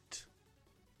defeated.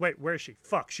 Wait, where is she?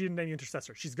 Fuck, she didn't name the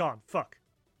intercessor. She's gone. Fuck.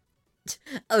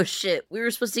 Oh shit, we were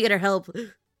supposed to get her help.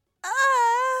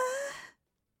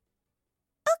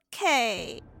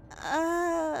 Okay.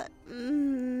 God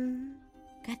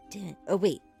damn it. Oh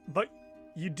wait. But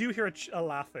you do hear a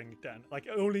laughing, Dan. Like,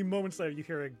 only moments later you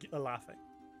hear a laughing.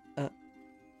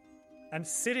 And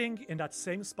sitting in that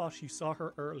same spot you saw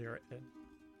her earlier in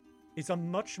is a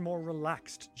much more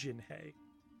relaxed Jinhei.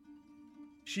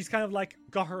 She's kind of like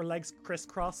got her legs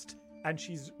crisscrossed and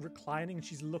she's reclining and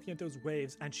she's looking at those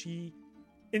waves, and she,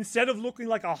 instead of looking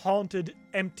like a haunted,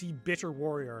 empty, bitter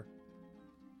warrior,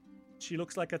 she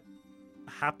looks like a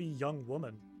happy young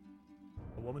woman.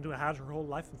 A woman who had her whole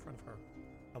life in front of her.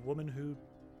 A woman who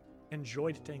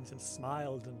enjoyed things and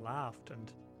smiled and laughed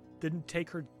and didn't take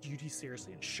her duty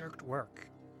seriously and shirked work.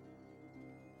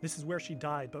 This is where she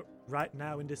died, but right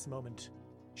now in this moment,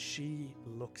 she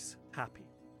looks happy.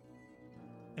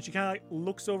 And she kind of like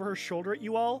looks over her shoulder at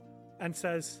you all and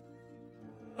says,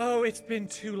 "Oh, it's been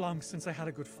too long since I had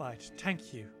a good fight.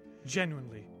 Thank you.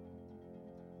 Genuinely."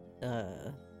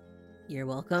 You're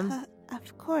welcome.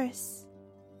 Of course.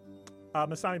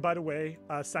 Masami, by the way,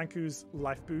 Sanku's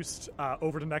life boost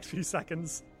over the next few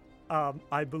seconds,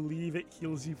 I believe it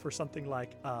heals you for something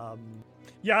like,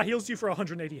 it heals you for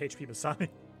 180 HP, Masami,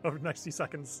 over the next few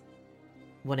seconds.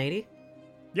 180?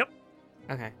 Yep.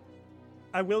 Okay.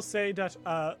 I will say that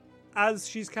as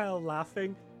she's kind of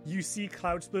laughing, you see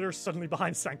Cloud Splitter suddenly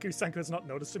behind Sanku. Sanku has not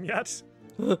noticed him yet.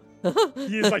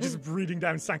 He is like just breathing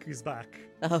down Sanku's back.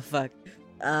 Oh fuck.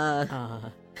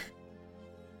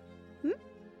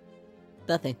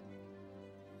 Nothing.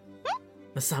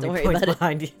 Masami points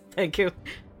behind you. Thank you.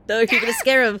 No, you're gonna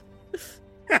scare him.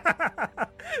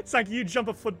 It's like you jump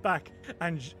a foot back,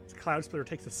 and Cloud Splitter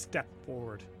takes a step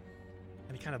forward,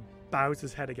 and he kind of bows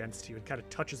his head against you and kind of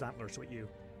touches antlers with you.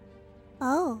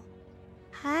 Oh,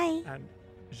 hi. And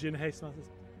Jinhei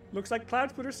smiles. Looks like Cloud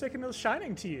Splitter's taking a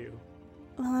shining to you.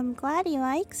 Well, I'm glad he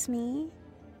likes me.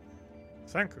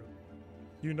 Thank you.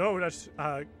 You know that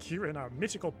Kirin are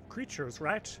mythical creatures,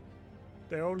 right?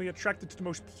 They're only attracted to the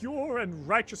most pure and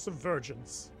righteous of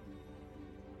virgins.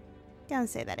 Don't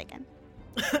say that again.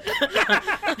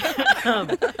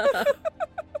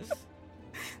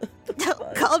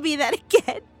 Don't call me that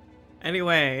again.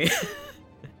 Anyway,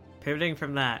 pivoting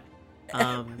from that.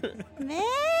 Man!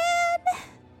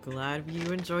 Glad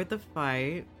you enjoyed the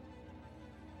fight.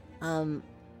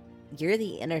 You're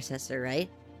the intercessor, right?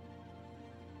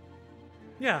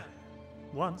 Yeah,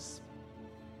 once.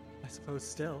 I suppose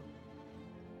still.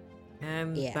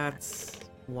 And that's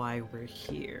why we're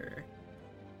here.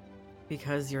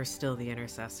 Because you're still the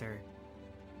intercessor.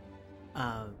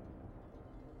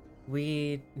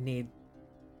 We need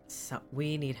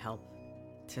help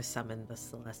to summon the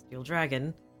celestial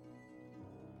dragon.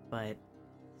 But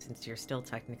since you're still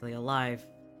technically alive,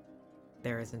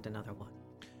 there isn't another one.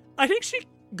 I think she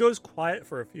goes quiet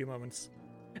for a few moments.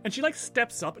 And she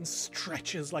steps up and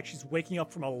stretches like she's waking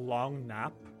up from a long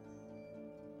nap.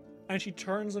 And she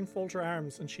turns and folds her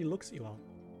arms and she looks at you all.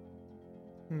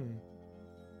 Do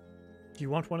you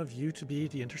want one of you to be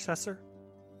the intercessor?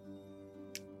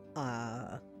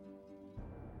 Does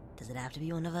it have to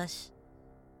be one of us?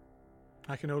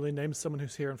 I can only name someone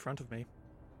who's here in front of me.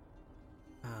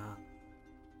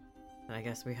 I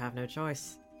guess we have no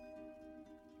choice.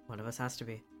 One of us has to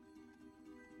be.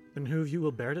 Then who of you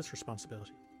will bear this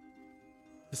responsibility?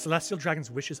 The Celestial Dragon's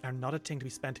wishes are not a thing to be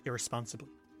spent irresponsibly.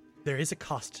 There is a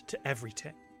cost to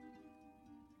everything.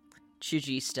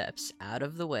 Chuji steps out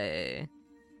of the way.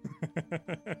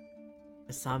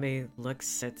 Asami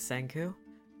looks at Senku.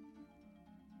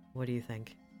 What do you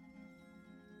think?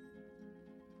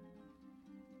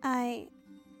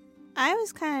 I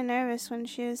was kind of nervous when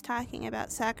she was talking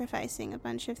about sacrificing a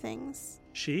bunch of things.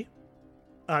 She?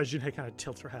 Junhei kind of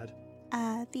tilts her head.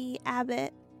 The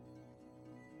abbot.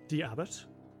 The abbot?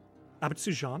 Abbot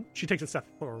Sujan? She takes a step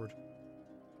forward.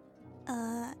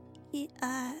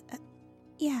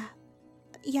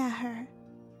 Yeah, her.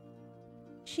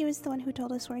 She was the one who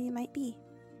told us where you might be.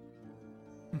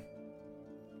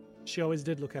 She always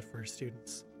did look out for her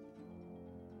students.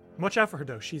 Watch out for her,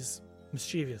 though. She's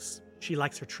mischievous. She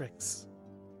likes her tricks.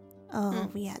 Oh,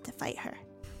 we had to fight her.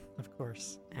 Of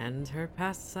course. And her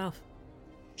past self.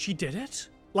 She did it?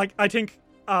 I think,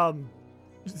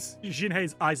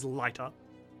 Jinhei's eyes light up.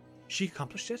 She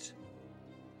accomplished it?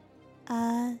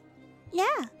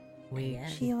 Yeah.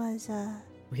 She was,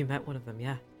 We met one of them,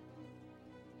 yeah.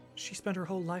 She spent her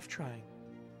whole life trying.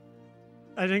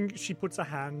 I think she puts a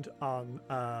hand on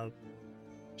Cloud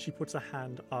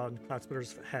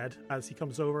Splitter's head as he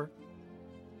comes over.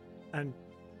 And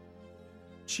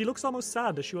she looks almost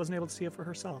sad that she wasn't able to see it for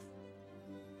herself.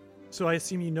 So I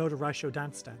assume you know the Raisho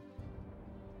dance then?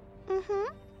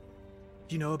 Mm-hmm.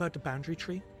 Do you know about the boundary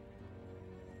tree?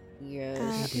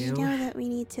 Yes. We know that we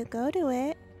need to go to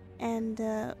it, and,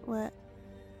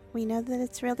 we know that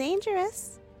it's real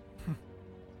dangerous.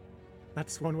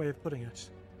 That's one way of putting it.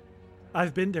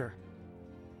 I've been there.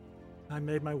 I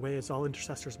made my way, as all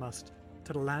intercessors must,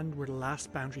 to the land where the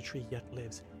last boundary tree yet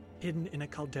lives, hidden in a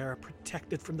caldera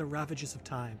protected from the ravages of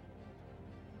time.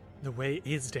 The way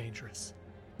is dangerous.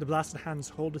 The blasted hands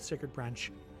hold the sacred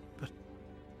branch, but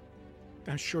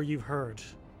I'm sure you've heard,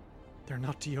 they're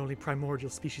not the only primordial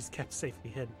species kept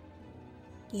safely hidden.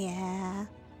 Yeah.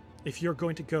 If you're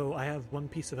going to go, I have one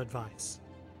piece of advice.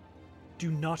 Do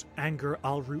not anger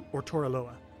Alru or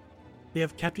Toraloa. They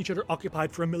have kept each other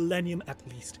occupied for a millennium at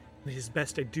least, and it is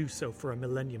best I do so for a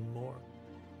millennium more.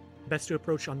 Best to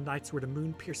approach on nights where the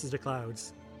moon pierces the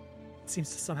clouds. It seems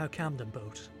to somehow calm them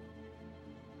both.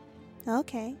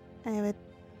 Okay. I would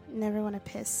never want to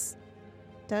piss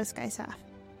those guys off.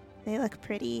 They look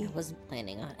pretty... I wasn't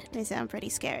planning on it. They sound pretty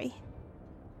scary.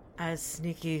 As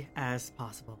sneaky as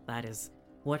possible. That is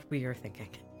what we are thinking.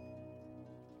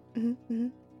 Mm-hmm.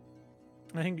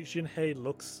 I think Jinhei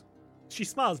looks... She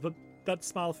smiles, but that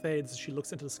smile fades as she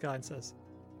looks into the sky and says,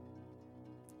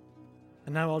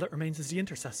 "And now all that remains is the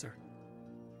Intercessor.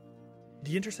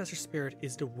 The Intercessor spirit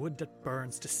is the wood that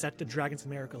burns to set the dragon's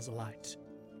miracles alight.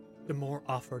 The more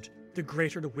offered, the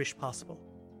greater the wish possible.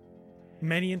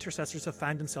 Many intercessors have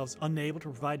found themselves unable to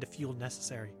provide the fuel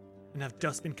necessary, and have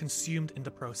thus been consumed in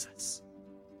the process.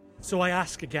 So I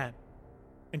ask again,"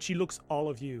 and she looks all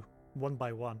of you, one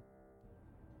by one,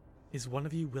 Is one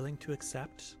of you willing to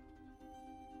accept?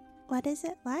 What is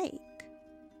it like?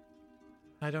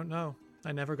 I don't know.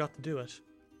 I never got to do it.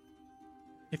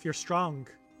 If you're strong,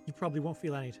 you probably won't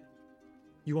feel anything.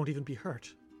 You won't even be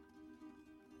hurt.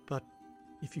 But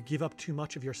if you give up too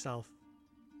much of yourself,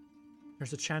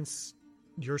 there's a chance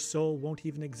your soul won't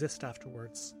even exist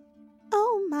afterwards.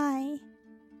 Oh my.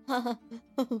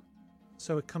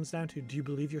 So it comes down to, do you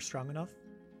believe you're strong enough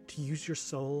to use your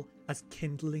soul as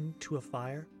kindling to a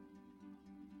fire?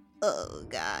 Oh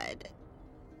god.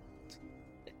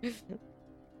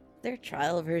 Their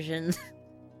trial version.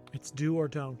 It's do or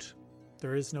don't.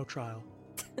 There is no trial.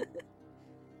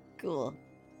 Cool.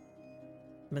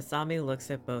 Masami looks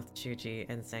at both Chuji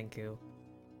and Senku.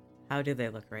 How do they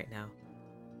look right now?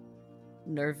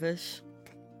 Nervous.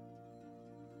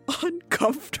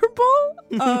 Uncomfortable?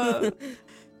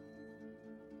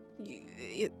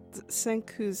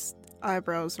 Senku's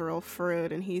eyebrows are all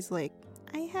furrowed, and he's like,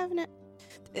 I haven't.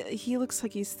 he looks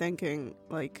like he's thinking,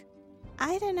 like,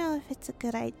 I don't know if it's a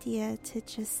good idea to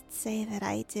just say that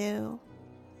I do.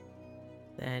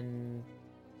 Then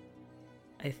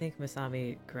I think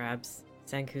Masami grabs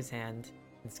Senku's hand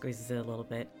and squeezes it a little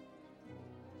bit.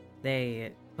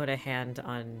 They put a hand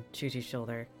on Chuji's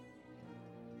shoulder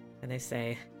and they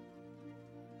say,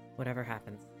 whatever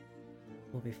happens,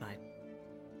 we'll be fine.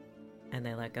 And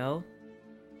they let go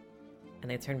and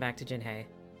they turn back to Jinhei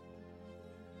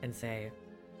and say,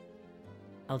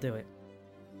 I'll do it.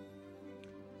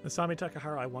 Masami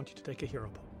Takahara, I want you to take a hero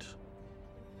point.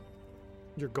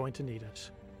 You're going to need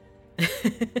it.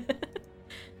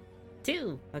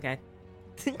 2. Okay.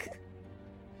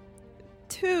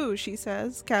 2, she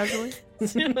says, casually.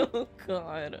 Oh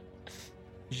god.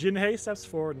 Jinhei steps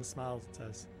forward and smiles and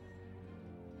says,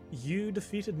 you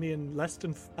defeated me in less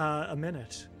than a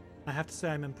minute. I have to say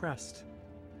I'm impressed.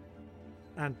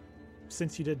 And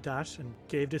since you did that and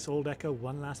gave this old Echo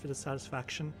one last bit of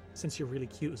satisfaction, since you're really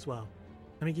cute as well,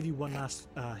 let me give you one last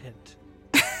hint.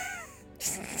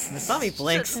 Masami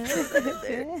blinks. If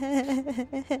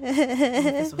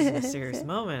this wasn't a serious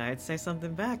moment, I'd say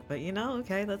something back, but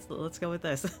okay, let's go with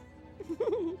this.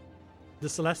 The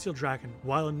celestial dragon,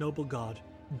 while a noble god,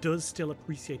 does still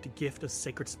appreciate the gift of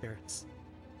sacred spirits.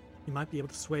 You might be able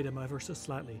to sway them ever so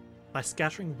slightly by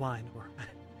scattering wine or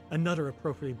another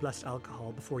appropriately blessed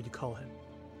alcohol before you call him.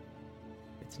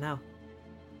 Good to know.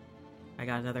 I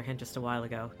got another hint just a while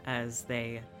ago as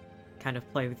they kind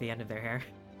of play with the end of their hair.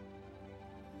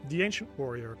 The ancient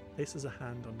warrior places a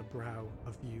hand on the brow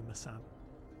of you, Masami.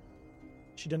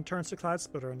 She then turns to Cloud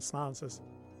Splitter and smiles and says,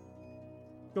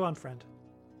 go on, friend.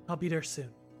 I'll be there soon.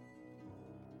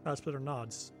 Cloud Splitter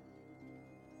nods,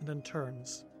 and then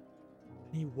turns,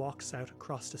 and he walks out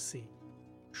across the sea,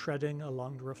 treading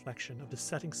along the reflection of the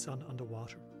setting sun on the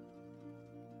water.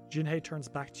 Jinhei turns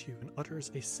back to you and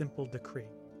utters a simple decree.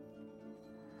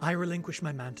 I relinquish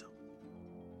my mantle.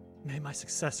 May my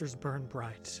successors burn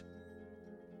bright.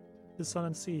 The sun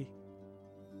and sea,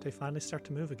 they finally start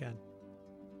to move again.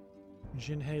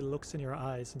 Jinhei looks in your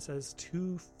eyes and says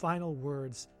 2 final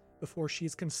words before she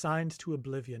is consigned to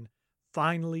oblivion,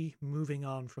 finally moving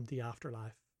on from the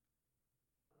afterlife.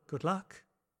 Good luck.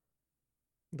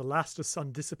 The last of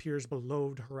sun disappears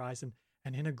below the horizon,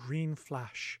 and in a green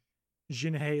flash,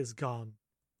 Jinhei is gone,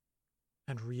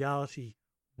 and reality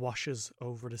washes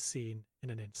over the scene in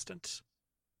an instant.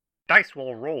 Dice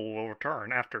will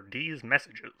return after these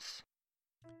messages.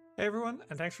 Hey everyone,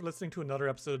 and thanks for listening to another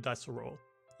episode of Dice will Roll.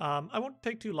 I won't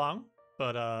take too long,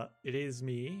 but it is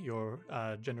me, your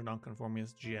gender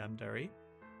nonconformist GM, Derry,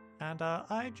 and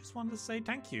I just wanted to say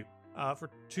thank you for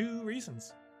 2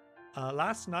 reasons.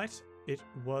 Last night, it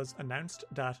was announced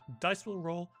that Dice will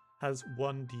Roll has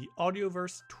won the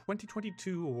Audioverse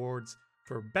 2022 awards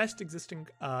for Best Existing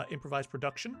Improvised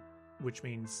Production, which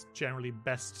means generally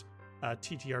best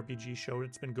TTRPG show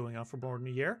that's been going on for more than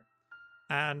a year,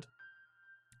 and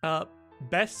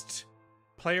Best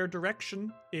Player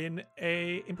Direction in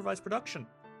a Improvised Production,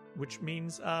 which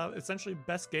means essentially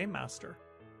Best Game Master.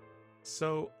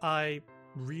 So I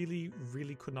really,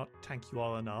 really could not thank you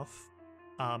all enough.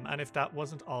 And if that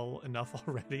wasn't all enough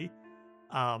already,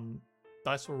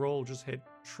 Dice will Roll just hit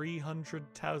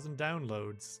 300,000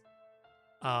 downloads.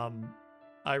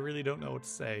 I really don't know what to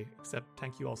say, except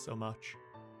thank you all so much.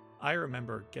 I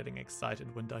remember getting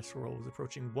excited when Dice will Roll was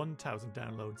approaching 1,000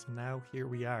 downloads, and now here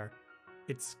we are.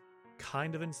 It's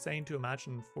kind of insane to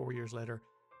imagine 4 years later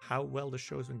how well the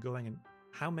show's been going and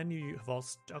how many of you have all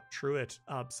stuck through it.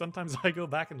 Sometimes I go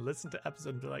back and listen to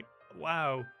episodes and be like,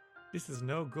 wow, this is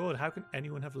no good. How can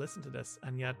anyone have listened to this?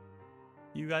 And yet,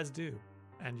 you guys do.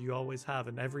 And you always have.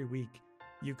 And every week,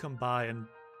 you come by and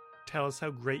tell us how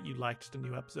great you liked the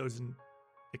new episodes. And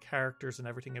the characters and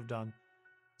everything you've done.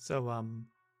 So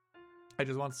I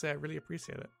just want to say I really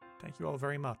appreciate it. Thank you all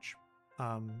very much.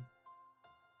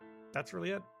 That's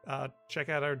really it. Check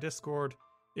out our Discord.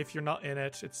 If you're not in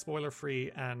it, it's spoiler free,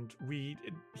 and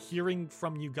hearing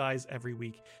from you guys every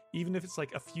week, even if it's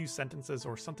like a few sentences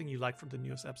or something you like from the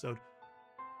newest episode,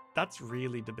 that's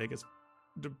really the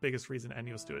biggest reason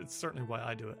any of us do it. It's certainly why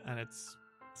I do it, and it's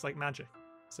like magic.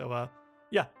 So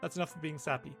yeah, that's enough of being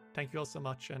sappy. Thank you all so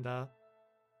much, and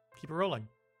keep it rolling.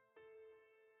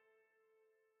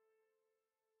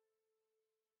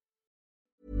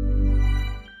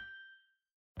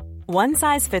 One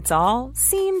size fits all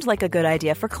seemed like a good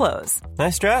idea for clothes.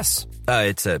 Nice dress.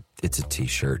 It's a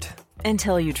t-shirt.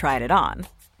 Until you tried it on.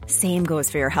 Same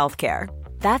goes for your healthcare.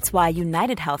 That's why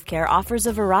United Healthcare offers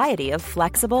a variety of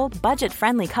flexible,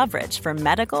 budget-friendly coverage for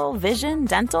medical, vision,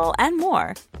 dental, and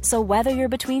more. So whether you're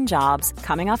between jobs,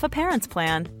 coming off a parent's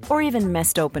plan, or even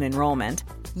missed open enrollment,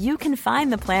 you can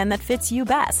find the plan that fits you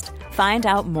best. Find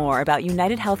out more about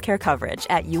United Healthcare coverage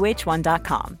at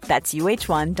uh1.com. That's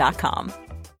uh1.com.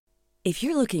 If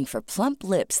you're looking for plump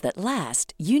lips that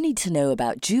last, you need to know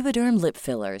about Juvederm lip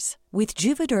fillers. With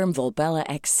Juvederm Volbella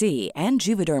XC and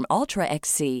Juvederm Ultra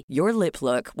XC, your lip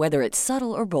look, whether it's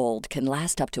subtle or bold, can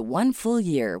last up to 1 full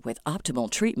year with optimal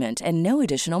treatment and no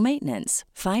additional maintenance.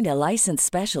 Find a licensed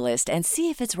specialist and see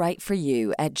if it's right for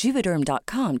you at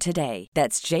Juvederm.com today.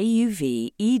 That's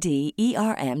JUVEDERM.com.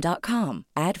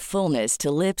 Add fullness to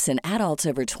lips in adults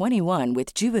over 21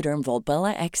 with Juvederm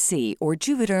Volbella XC or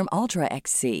Juvederm Ultra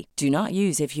XC. Do not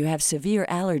use if you have severe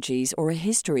allergies or a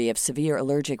history of severe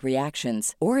allergic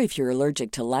reactions, or if you're allergic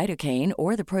to lidocaine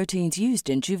or the proteins used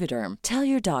in Juvederm. Tell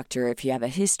your doctor if you have a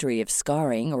history of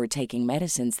scarring or taking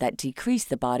medicines that decrease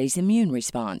the body's immune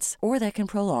response or that can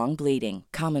prolong bleeding.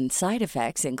 Common side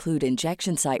effects include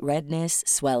injection site redness,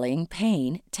 swelling,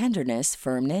 pain, tenderness,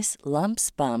 firmness, lumps,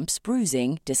 bumps,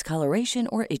 bruising, discoloration,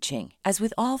 or itching. As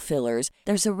with all fillers,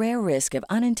 there's a rare risk of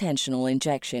unintentional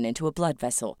injection into a blood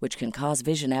vessel, which can cause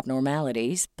vision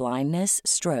abnormalities, blindness,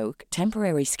 stroke,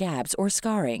 temporary scabs, or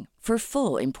scarring. For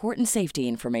full important safety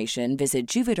information, visit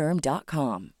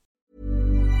Juvederm.com.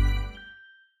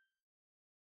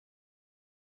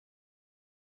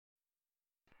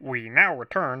 We now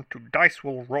return to Dice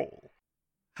Will Roll.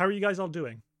 How are you guys all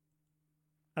doing?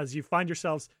 As you find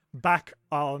yourselves back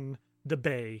on the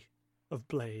Bay of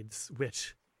Blades,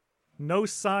 with no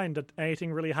sign that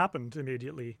anything really happened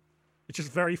immediately. It's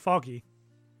just very foggy.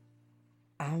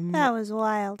 That was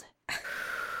wild.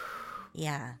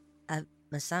 Yeah.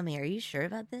 Masami, are you sure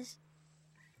about this?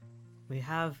 We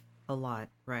have a lot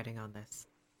riding on this.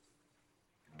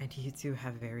 And you two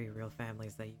have very real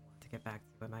families that you want to get back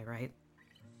to, am I right?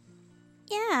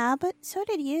 Yeah, but so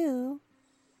did you.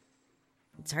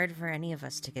 It's hard for any of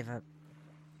us to give up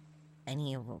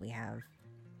any of what we have.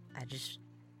 I just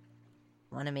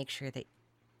want to make sure that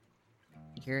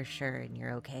you're sure and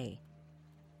you're okay.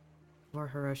 Before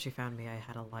Hiroshi found me, I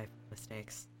had a life of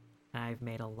mistakes. And I've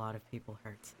made a lot of people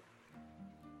hurt.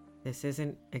 This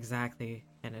isn't exactly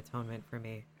an atonement for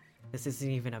me. This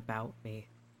isn't even about me.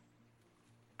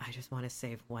 I just want to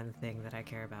save one thing that I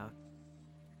care about.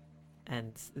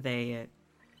 And they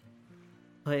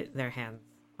put their hands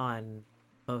on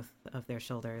both of their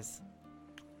shoulders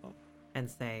and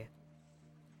say,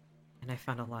 and I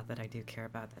found a lot that I do care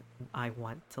about that I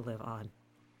want to live on.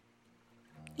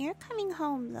 You're coming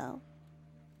home, though.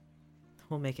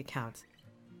 We'll make it count.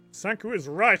 Sanku is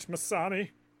right, Masami.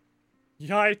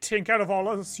 I think out of all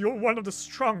of us, you're one of the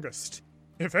strongest.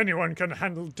 If anyone can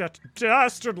handle that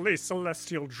dastardly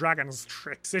celestial dragon's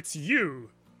tricks, it's you.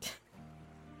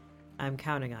 I'm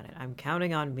counting on it. I'm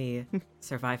counting on me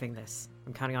surviving this.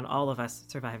 I'm counting on all of us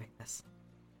surviving this.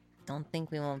 Don't think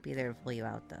we won't be there to pull you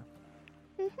out, though.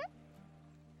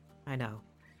 I know.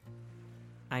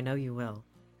 I know you will.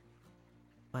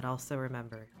 But also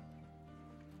remember,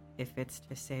 if it's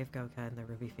to save Goka and the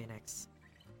Ruby Phoenix,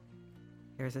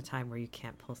 there's a time where you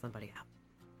can't pull somebody out.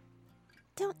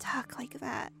 Don't talk like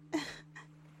that.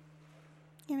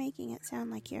 You're making it sound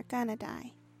like you're gonna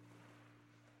die.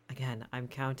 Again, I'm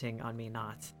counting on me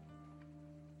not.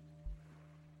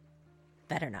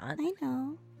 Better not. I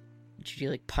know. She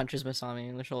like punches Masami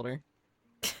in the shoulder.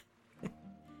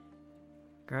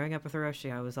 Growing up with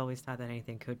Hiroshi, I was always taught that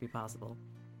anything could be possible.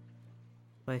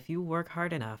 But if you work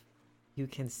hard enough, you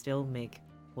can still make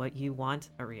what you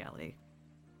want a reality.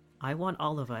 I want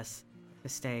all of us to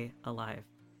stay alive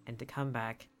and to come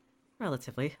back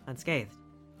relatively unscathed.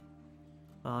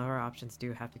 Well, our options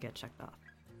do have to get checked off.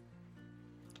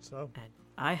 So? And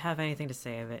I have anything to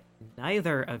say of it.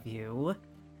 Neither of you,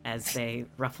 as they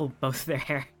ruffle both their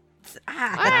hair.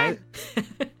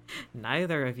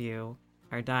 Neither of you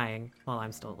are dying while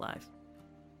I'm still alive.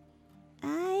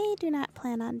 I do not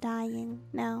plan on dying,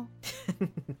 no.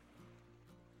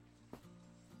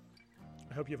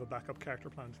 I hope you have a backup character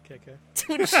plan, KK.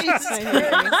 Jesus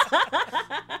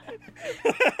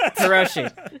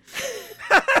Hiroshi.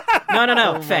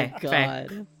 No, Oh Faye. my Faye.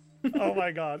 god. Oh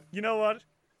my god. You know what?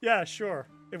 Yeah, sure.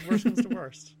 If worst comes to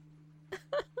worst.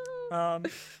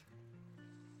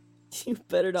 You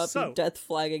better not So- be death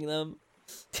flagging them.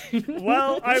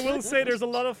 Well, I will say there's a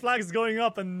lot of flags going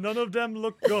up and none of them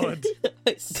look good.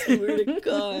 I swear to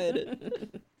God.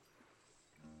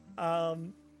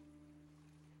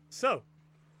 So,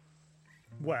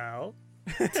 well,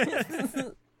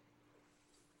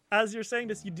 as you're saying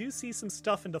this, you do see some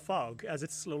stuff in the fog as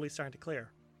it's slowly starting to clear.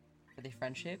 Are they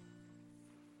friendship?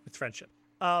 It's friendship.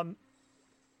 No,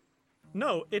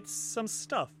 it's some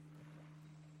stuff.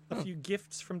 A few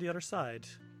gifts from the other side.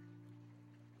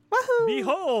 Woohoo!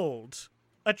 Behold!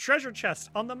 A treasure chest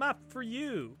on the map for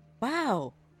you!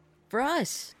 Wow. For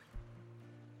us.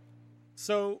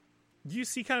 So, you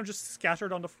see kind of just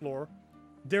scattered on the floor,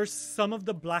 there's some of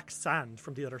the black sand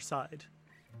from the other side.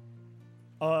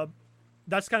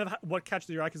 That's kind of what catches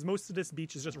your eye, because most of this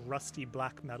beach is just rusty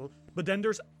black metal. But then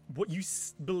there's what you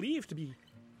believe to be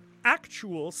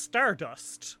actual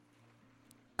stardust.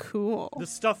 Cool.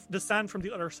 The sand from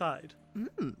the other side.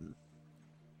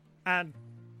 And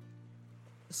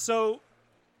so,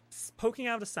 poking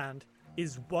out of the sand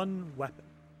is one weapon.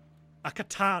 A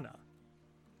katana.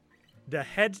 The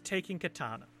head-taking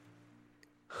katana.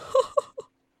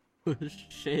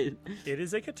 Shit. It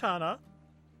is a katana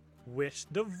with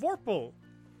the Vorpal.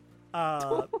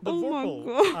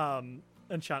 Vorpal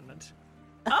enchantment.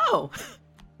 Oh!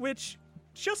 Which,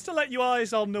 just to let you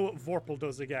guys all know what Vorpal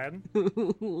does again.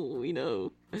 We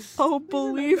know. Oh,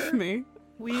 believe me.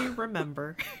 We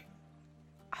remember.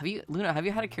 Luna, have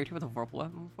you had a character with a Vorpal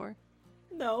weapon before?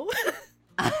 No.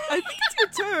 I think it's your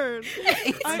turn.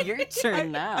 It's your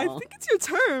turn now. I think it's your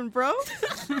turn, bro.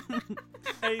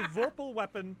 A Vorpal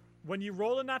weapon, when you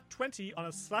roll a nat 20 on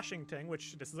a slashing thing,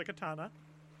 which this is a katana,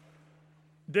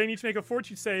 they need to make a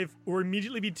fortitude save or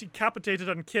immediately be decapitated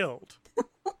and killed.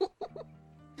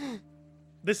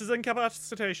 This is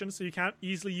incapacitation, so you can't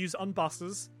easily use on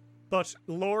bosses, but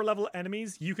lower level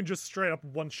enemies, you can just straight up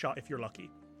one shot if you're lucky.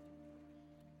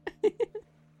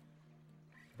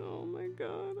 Oh my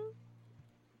god.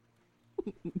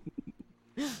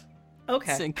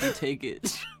 Okay. Senku, take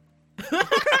it.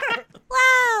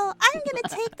 Wow, I'm gonna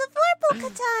take the Vorpal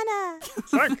katana!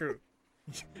 Senku,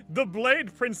 the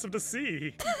Blade Prince of the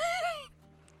Sea.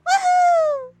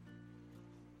 Woohoo!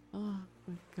 Oh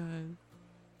my god.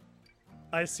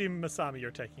 I assume, Masami, you're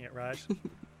taking it, right?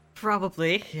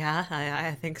 Probably. Yeah,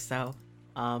 I think so.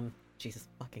 Jesus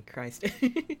fucking Christ.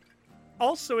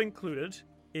 Also included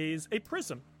is a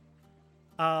prism.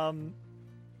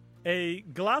 A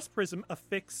glass prism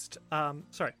affixed, a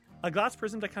glass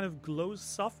prism that kind of glows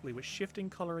softly with shifting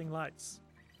coloring lights.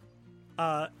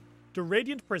 The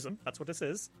radiant prism, that's what this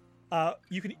is.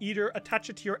 You can either attach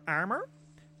it to your armor,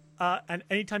 and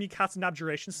anytime you cast an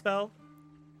abjuration spell,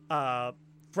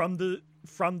 from the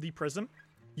prism,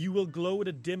 you will glow with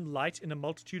a dim light in a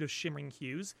multitude of shimmering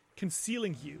hues,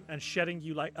 concealing you and shedding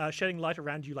light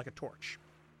around you like a torch.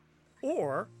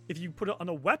 Or, if you put it on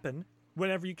a weapon,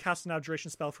 whenever you cast an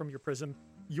abjuration spell from your prism,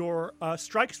 your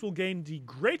strikes will gain the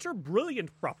Greater Brilliant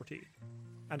property.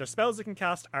 And the spells it can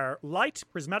cast are Light,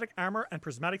 Prismatic Armor, and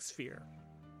Prismatic Sphere.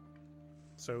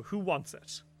 So, who wants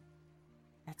it?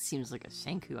 That seems like a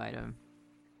Senku item.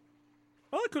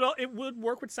 Well, it would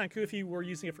work with Senku if you were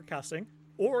using it for casting.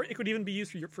 Or it could even be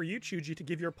used for you, Chuji, to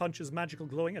give your punches magical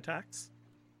glowing attacks.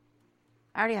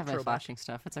 I already have my Throwback. flashing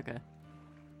stuff. It's okay.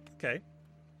 Okay.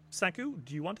 Senku,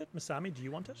 do you want it? Masami, do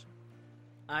you want it?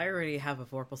 I already have a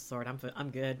Vorpal sword. I'm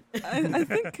good. I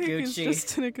think Keiku's Gucci.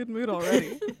 just in a good mood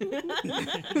already.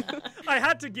 I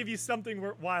had to give you something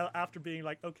worthwhile after being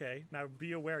like, okay, now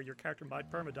be aware your character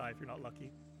might permadie if you're not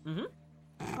lucky.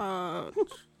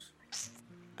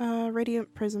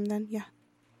 Radiant Prism then, yeah.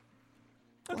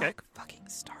 Okay. Black fucking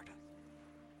Stardust.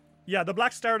 Yeah, the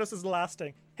Black Stardust is the last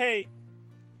thing. Hey,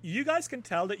 you guys can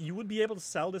tell that you would be able to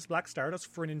sell this Black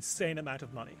Stardust for an insane amount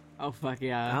of money. Oh fuck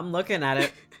yeah! I'm looking at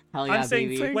it. Hell yeah, I'm saying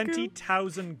baby.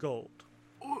 20,000 gold.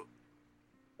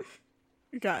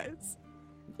 Guys,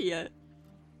 Yeah.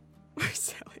 we're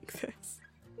selling this.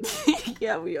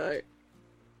 Yeah, we are.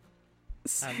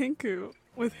 Senku,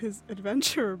 with his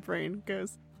adventurer brain,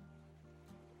 goes,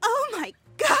 Oh my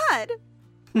god!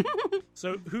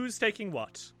 So who's taking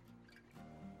what?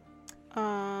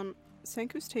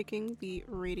 Senku's taking the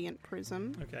Radiant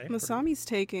Prism. Okay. Masami's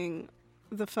taking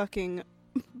the fucking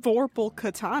Vorpal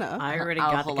katana. I already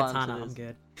I'll got the hold on to katana. I'm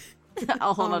this. good.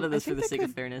 I'll hold on to I this for think the that sake of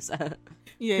could- fairness.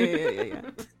 Yeah.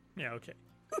 Yeah, okay.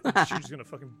 She's just gonna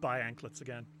fucking buy anklets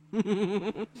again.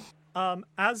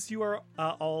 As you are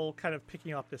all kind of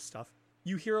picking up this stuff,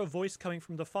 you hear a voice coming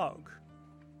from the fog.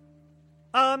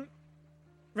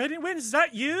 Radiant Wind, is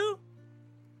that you?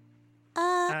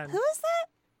 And who is that?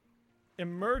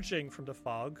 emerging from the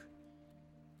fog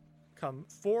come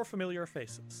 4 familiar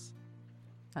faces.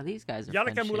 Now these guys are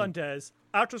Yalika friendship. Mulandez,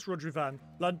 Artus Rodrivan,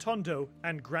 Lantondo,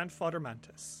 and Grandfather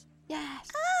Mantis. Yes.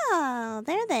 Oh,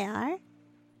 there they are.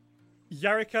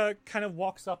 Yarika kind of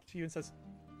walks up to you and says,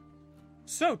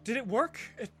 "So, did it work?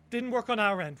 It didn't work on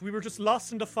our end. We were just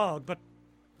lost in the fog, but..."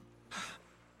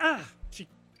 She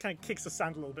kind of kicks the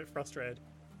sand a little bit frustrated.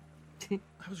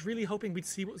 I was really hoping we'd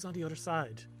see what was on the other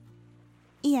side.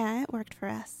 Yeah, it worked for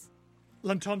us.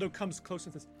 Lantondo comes close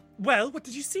and says, "Well, what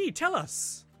did you see? Tell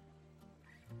us."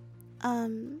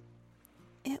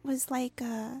 It was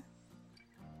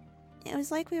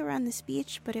like we were on this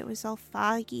beach, but it was all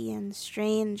foggy and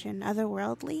strange and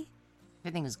otherworldly.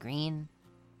 Everything was green.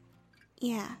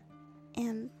 Yeah.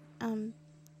 And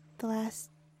the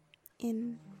last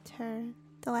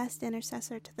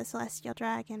intercessor to the celestial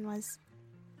dragon was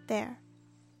there.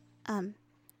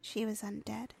 She was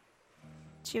undead.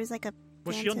 She was like a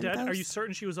Was she phantom undead? ghost. Are you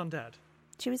certain she was undead?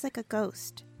 She was like a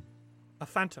ghost. A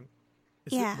phantom?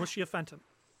 Yeah. Was she a phantom?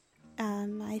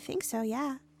 I think so,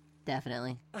 yeah.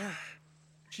 Definitely.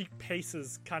 She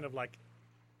paces kind of like,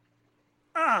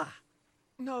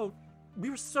 no, we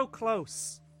were so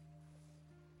close.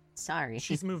 Sorry.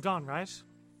 She's moved on, right?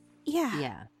 Yeah.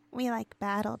 Yeah. We like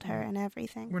battled her and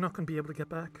everything. We're not going to be able to get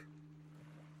back.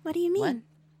 What do you mean? What?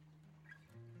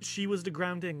 She was the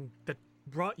grounding that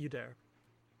brought you there.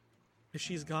 If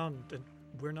she's gone, then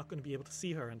we're not going to be able to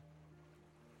see her, and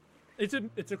it's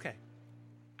okay.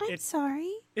 I'm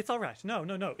sorry. It's all right. No,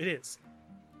 it is.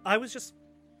 I was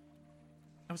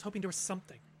hoping there was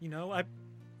something, you know?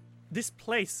 This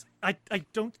place, I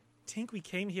don't think we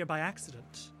came here by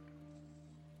accident.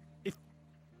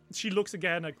 She looks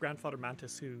again at Grandfather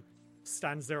Mantis, who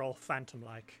stands there all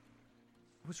phantom-like.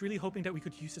 I was really hoping that we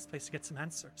could use this place to get some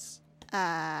answers.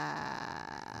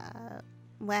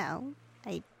 Well,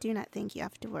 I do not think you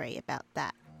have to worry about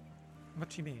that. What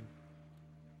do you mean?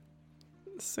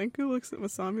 Senku looks at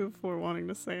Masami before wanting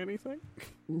to say anything.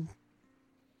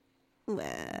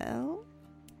 Well...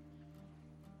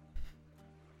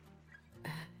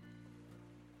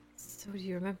 So do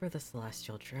you remember the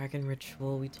celestial dragon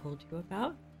ritual we told you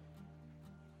about?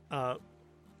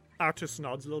 Artus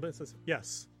nods a little bit and says,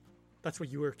 "Yes, that's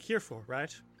what you were here for,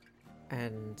 right?"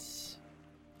 And...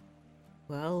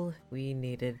 well, we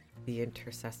needed the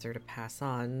intercessor to pass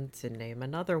on to name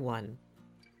another one.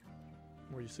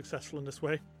 Were you successful in this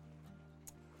way?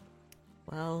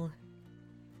 Well,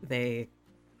 they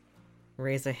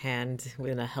raise a hand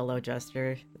with a hello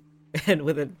gesture and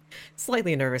with a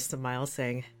slightly nervous smile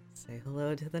saying, "Say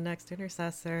hello to the next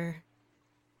intercessor."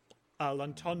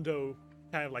 Lantondo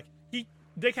kind of like,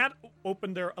 they can't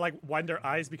open their, wind their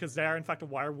eyes because they are in fact a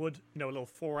wirewood, a little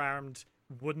 4-armed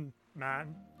wooden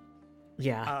man.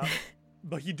 Yeah.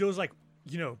 But he does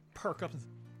perk up and,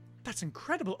 "That's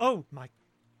incredible. Oh my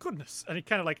goodness." And he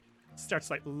kind of starts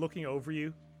looking over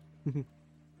you.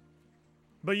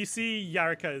 But you see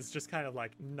Yarika is just kind of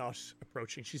not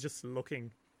approaching. She's just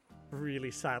looking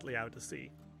really sadly out to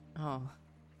sea. Oh.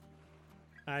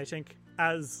 I think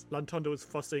as Lantondo is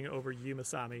fussing over you,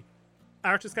 Masami,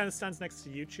 Artus kind of stands next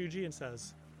to you, Chuji, and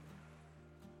says,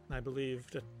 "I believe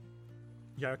that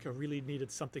Yarika really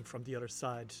needed something from the other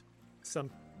side.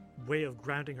 Some way of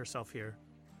grounding herself here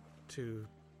to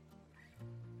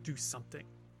do something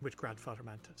with Grandfather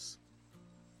Mantis."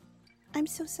 I'm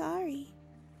so sorry.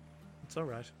 It's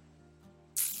alright.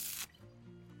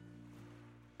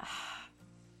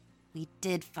 We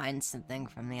did find something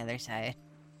from the other side.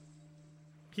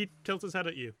 He tilts his head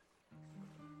at you.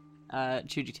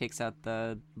 Chuji takes out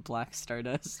the black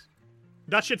stardust.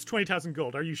 That shit's 20,000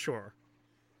 gold, are you sure?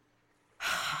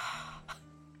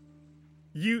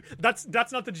 That's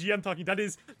not the GM talking, that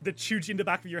is the Chuji in the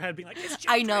back of your head being like, "It's just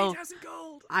I know. 20,000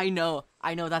 gold!" I know,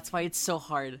 that's why it's so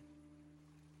hard.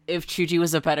 If Chuji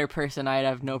was a better person, I'd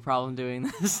have no problem doing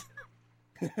this.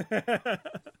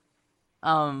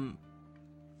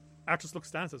 Artus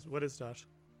looks down and says, "What is that?"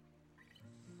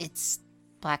 It's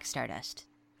black stardust.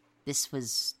 This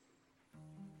was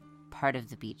part of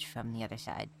the beach from the other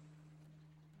side.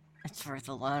 It's worth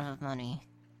a lot of money.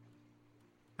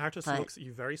 Artus But- looks at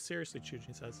you very seriously, Chuji,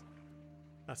 and says,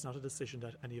 "That's not a decision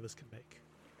that any of us can make.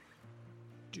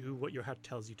 Do what your heart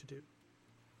tells you to do."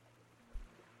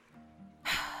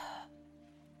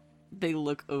 They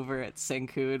look over at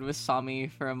Senku and Masami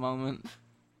for a moment.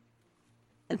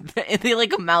 And they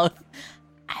like mouth,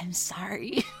 "I'm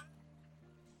sorry."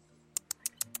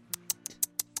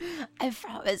 I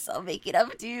promise I'll make it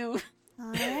up to you.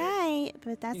 All right,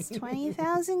 but that's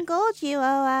 20,000 gold you owe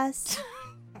us.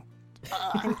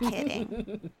 I'm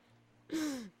kidding.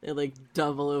 They like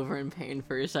double over in pain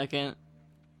for a second.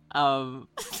 But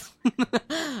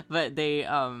they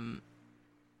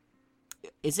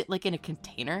is it like in a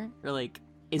container or like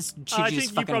is Chuji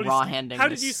just fucking raw handing? How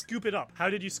did you scoop it up?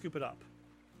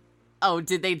 Oh,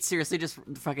 did they seriously just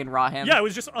fucking raw hand? Yeah, it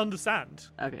was just on the sand.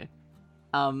 Okay.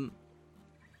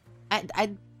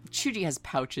 Chuji has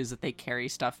pouches that they carry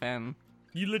stuff in.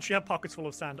 You literally have pockets full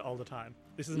of sand all the time.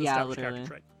 This is an established character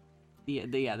trait.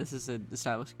 Yeah, this is an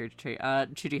established character trait.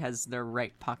 Chuji has their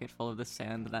right pocket full of the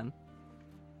sand then.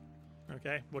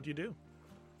 Okay, what do you do?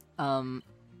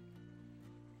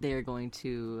 They are going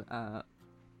to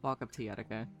walk up to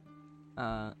Yarika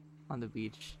on the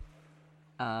beach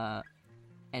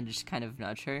and just kind of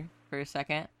nudge her for a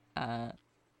second.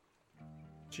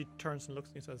 She turns and looks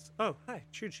at you and says, "Oh, hi,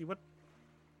 Chuji,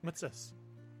 what's this?"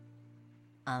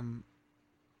 I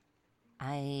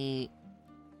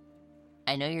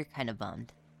know you're kind of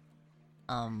bummed.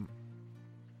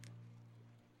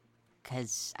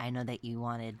 Because I know that you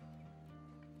wanted,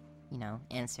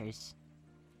 answers.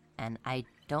 And I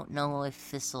don't know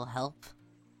if this will help,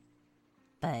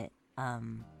 but,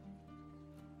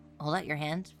 hold out your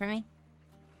hand for me.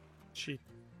 She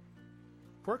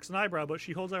quirks an eyebrow, but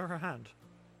she holds out her hand.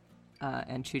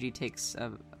 And Chuji takes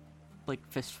a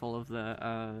fistful of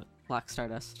the black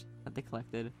stardust that they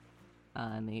collected,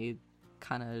 and they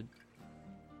kind of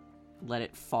let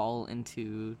it fall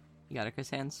into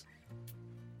Yarika's hands.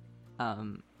 I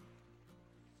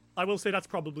will say that's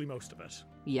probably most of it.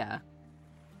 Yeah.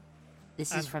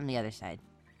 This is from the other side.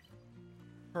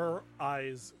 Her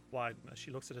eyes widen as she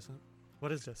looks at us.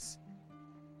 What is this?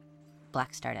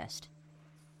 Black stardust.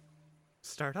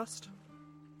 Stardust?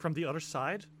 From the other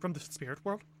side? From the spirit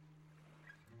world?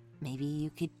 Maybe you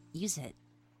could use it,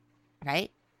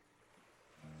 right?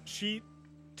 She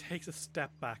takes a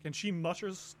step back and she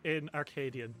mutters in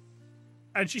Arcadian.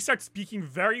 And she starts speaking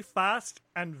very fast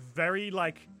and very,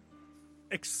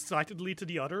 excitedly to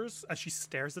the others as she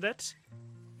stares at it.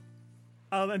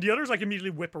 And the others, immediately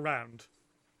whip around.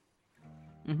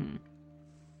 Mm-hmm.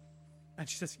 And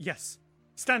she says, "Yes.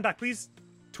 Stand back, please.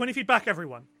 20 feet back,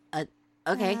 everyone."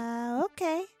 Okay.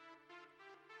 Okay.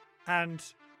 And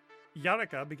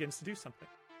Yarika begins to do something.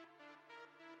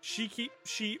 She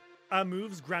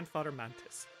moves Grandfather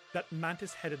Mantis, that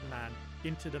mantis-headed man,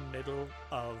 into the middle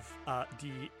of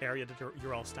the area that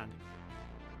you're all standing in.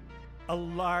 A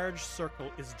large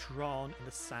circle is drawn in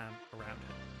the sand around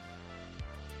him.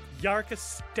 Yarika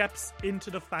steps into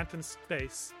the phantom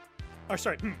space.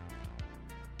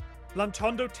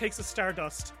 Lantondo takes a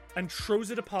stardust and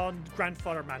throws it upon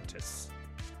Grandfather Mantis.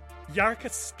 Yarika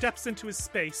steps into his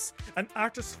space, and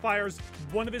Artus fires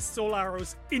one of his soul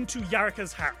arrows into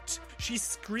Yarika's heart. She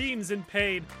screams in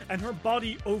pain, and her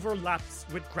body overlaps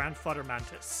with Grandfather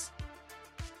Mantis.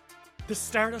 The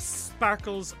stardust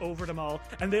sparkles over them all,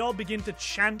 and they all begin to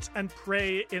chant and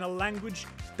pray in a language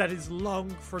that is long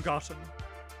forgotten.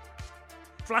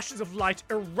 Flashes of light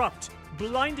erupt,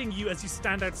 blinding you as you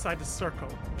stand outside the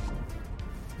circle.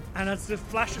 And as the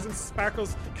flashes and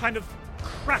sparkles kind of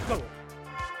crackle,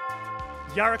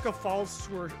 Yarika falls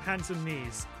to her hands and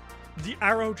knees, the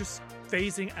arrow just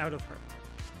phasing out of her.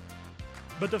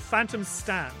 But the phantom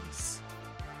stands.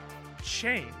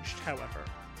 Changed, however.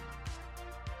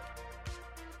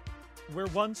 Where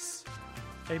once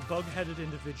a bug-headed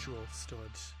individual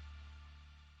stood,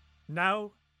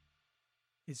 now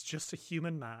is just a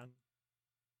human man.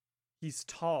 He's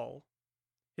tall,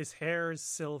 his hair is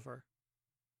silver,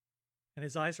 and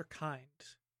his eyes are kind.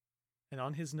 And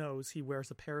on his nose he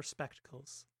wears a pair of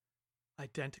spectacles,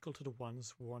 identical to the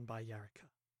ones worn by Yarika.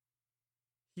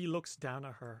 He looks down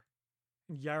at her,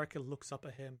 and Yarika looks up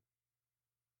at him.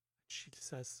 She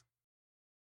says,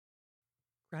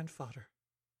 "Grandfather."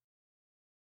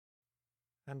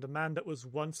 And the man that was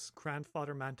once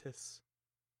Grandfather Mantis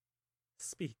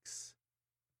speaks,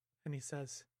 and he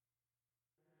says,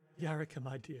 "Yarika,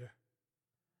 my dear,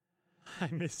 I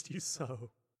missed you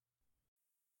so."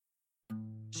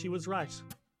 She was right.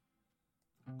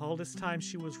 All this time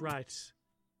she was right.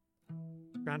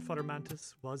 Grandfather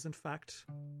Mantis was, in fact,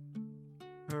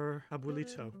 her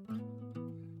abuelito,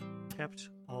 kept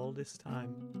all this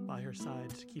time by her side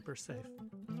to keep her safe.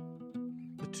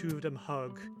 The two of them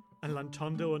hug, and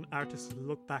Lantondo and Artus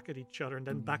look back at each other and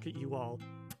then back at you all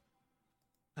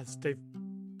as they've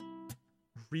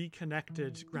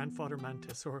reconnected Grandfather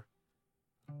Mantis, or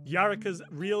Yarika's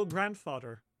real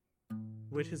grandfather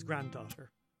with his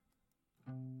granddaughter.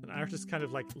 And Artis kind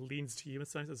of like leans to you and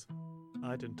says,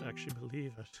 I didn't actually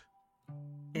believe it.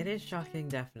 It is shocking,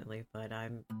 definitely, but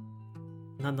I'm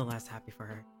nonetheless happy for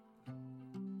her.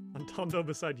 And Tondo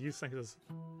beside you says,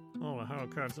 oh, the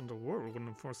Hellcats in the world wouldn't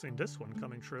have foreseen this one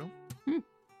coming true.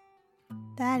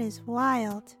 That is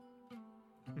wild.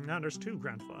 Now there's 2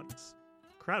 grandfathers.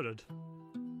 Crowded.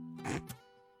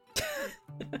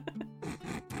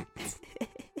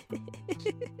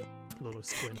 Lolo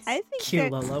squints. I think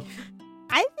Cute Lolo.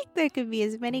 I think there could be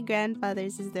as many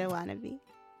grandfathers as there want to be.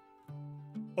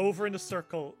 Over in the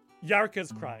circle,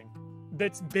 Yarika's crying.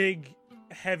 That's big,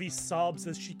 heavy sobs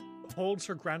as she holds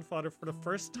her grandfather for the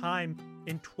first time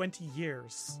in 20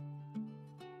 years.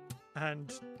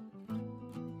 And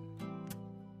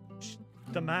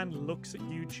the man looks at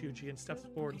you, Chuji, and steps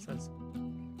forward and says,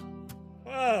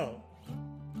 well,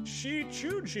 she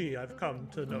Chuji I've come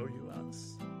to know you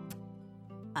as.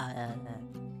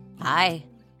 Hi.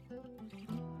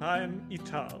 I am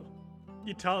Ital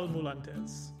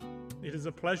Mulantes. It is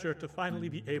a pleasure to finally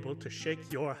be able to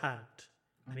shake your hand.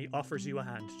 And he offers you a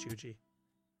hand, Chuji.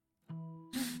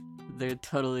 They're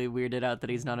totally weirded out that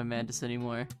he's not a mantis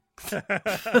anymore.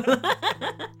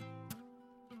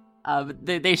 But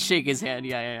they shake his hand,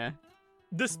 yeah.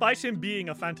 Despite him being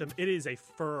a phantom, it is a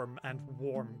firm and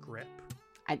warm grip.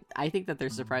 I think that they're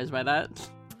surprised by that.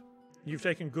 You've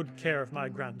taken good care of my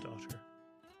granddaughter.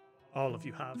 All of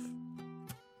you have.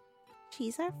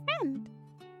 She's our friend.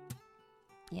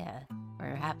 Yeah,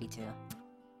 we're happy to.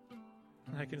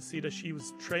 I can see that she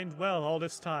was trained well all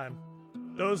this time.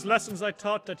 Those lessons I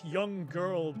taught that young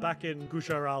girl back in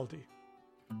Gujaraldi.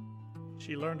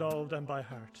 She learned all of them by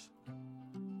heart.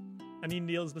 And he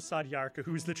kneels beside Yarika,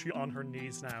 who's literally on her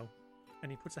knees now.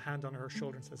 And he puts a hand on her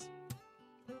shoulder and says,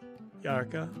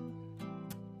 Yarika,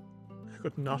 I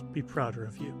could not be prouder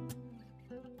of you.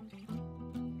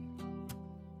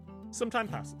 Some time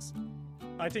passes.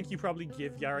 I think you probably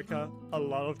give Yarika a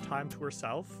lot of time to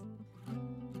herself.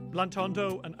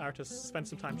 Blantondo and Artis spend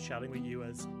some time chatting with you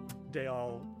as they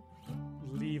all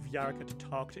leave Yarika to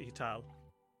talk to Ital.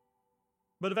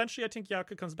 But eventually I think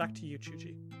Yarika comes back to you,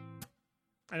 Chuji.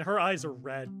 And her eyes are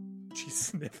red. She's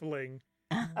sniffling.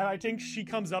 And I think she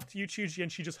comes up to you, Chuji,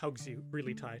 and she just hugs you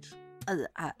really tight.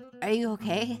 Are you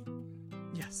okay?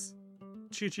 Yes.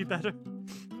 Chuji, better.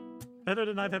 Better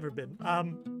than I've ever been.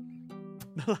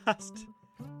 The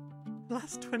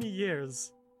last 20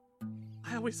 years,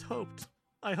 I always hoped.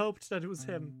 I hoped that it was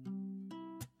him.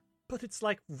 But it's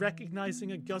like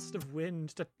recognizing a gust of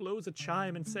wind that blows a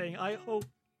chime and saying, I hope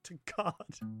to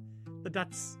God that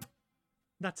that's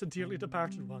a dearly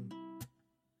departed one.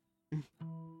 And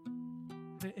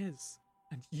it is.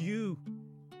 And you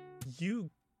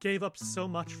gave up so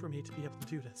much for me to be able to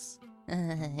do this.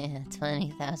 Yeah,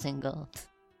 20,000 gold.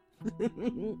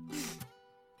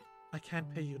 I can't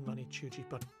pay you in money, Chuji,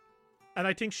 but... And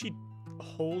I think she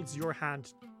holds your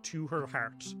hand to her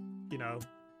heart, you know?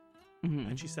 Mm-hmm.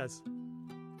 And she says,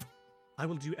 I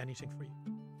will do anything for you.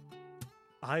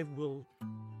 I will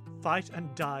fight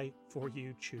and die for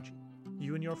you, Chuji.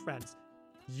 You and your friends.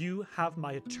 You have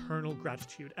my eternal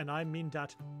gratitude, and I mean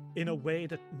that in a way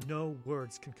that no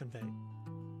words can convey.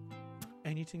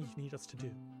 Anything you need us to do,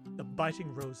 the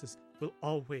Biting Roses will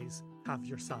always have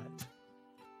your side.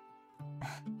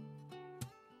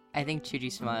 I think Chuji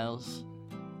smiles.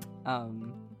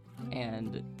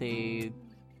 And they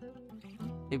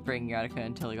bring Yarika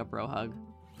into like a bro hug.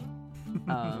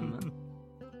 And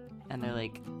they're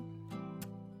like,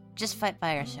 just fight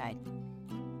by our side.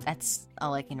 That's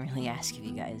all I can really ask of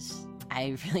you guys.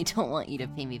 I really don't want you to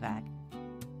pay me back.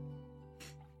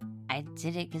 I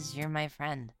did it because you're my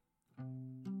friend.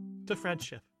 To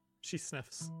friendship, she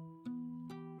sniffs.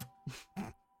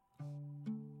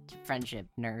 Friendship,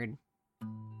 nerd.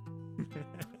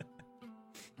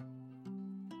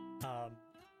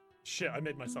 Shit, I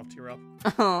made myself tear up.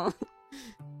 Oh.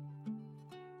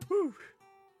 Whew.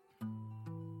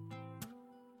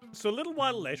 So a little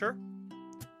while later,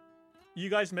 you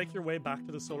guys make your way back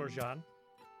to the Solar Jean.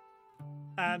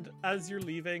 And as you're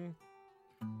leaving,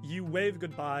 you wave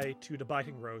goodbye to the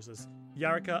Biting Roses.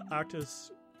 Yarika,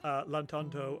 Artis,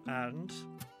 Lantondo, and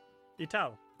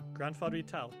Ital. Grandfather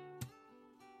Ital.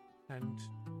 And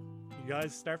you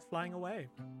guys start flying away.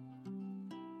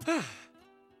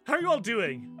 How are you all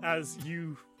doing as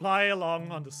you fly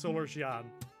along on the Solar Jean,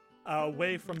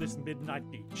 away from this midnight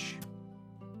beach?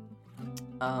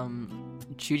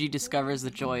 Chuji discovers the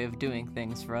joy of doing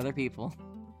things for other people.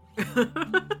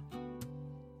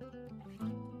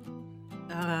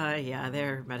 Yeah,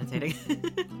 they're meditating.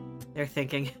 They're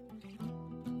thinking.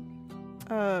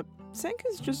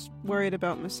 Senku's just worried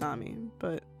about Masami,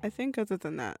 but I think other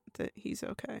than that he's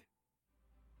okay.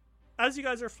 As you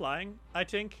guys are flying, I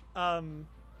think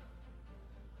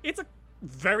it's a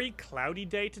very cloudy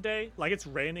day today. Like, it's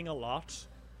raining a lot.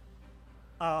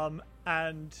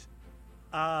 And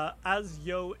as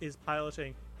Yo is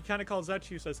piloting, he kind of calls out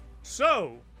to you, says,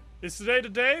 "So, is today the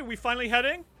day? We finally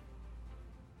heading?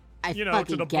 I to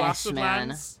fucking the guess, blasted man.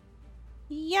 lands?"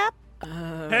 Yep.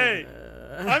 Hey,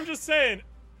 I'm just saying,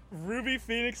 Ruby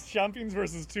Phoenix champions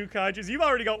versus 2 kaijus. You've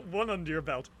already got 1 under your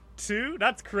belt. 2?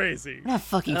 That's crazy. We're not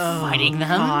fucking fighting them.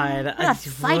 God. We're not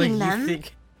fighting them.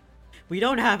 We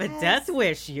don't have a death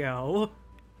wish, yo.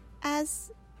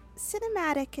 As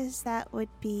cinematic as that would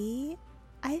be,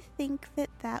 I think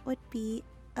that would be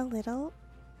a little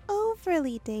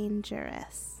overly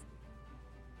dangerous.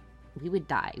 We would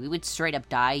die. We would straight up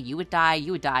die. You would die.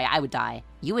 You would die. I would die.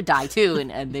 You would die too.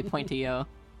 And they point to you.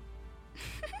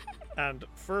 And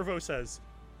Fervo says,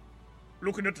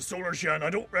 "Looking at the solar shan, I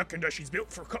don't reckon that she's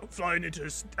built for flying into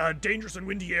dangerous and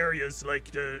windy areas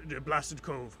like the Blasted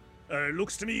Cove.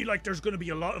 Looks to me like there's going to be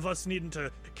a lot of us needing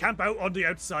to camp out on the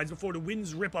outsides before the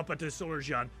winds rip up at the solar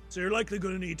shan. So you're likely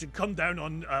going to need to come down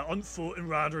on foot and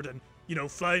rather than,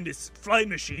 flying this flying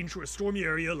machine through a stormy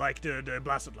area like the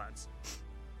Blasted Lands."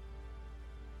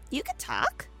 You could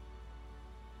talk?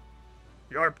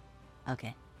 Yarp.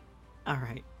 Okay. All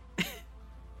right.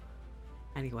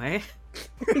 Anyway,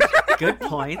 good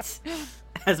point.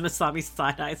 As Masami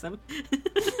side-eyes him.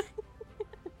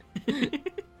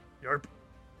 Yarp.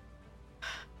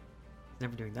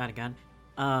 Never doing that again.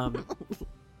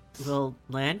 We'll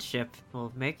land ship.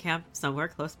 We'll make camp somewhere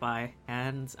close by,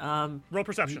 and roll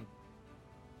perception.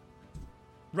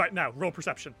 Right now, roll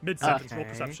perception. Mid-sentence, Okay. roll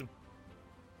perception.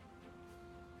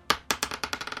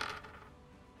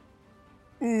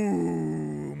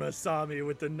 Ooh, Masami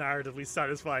with the narratively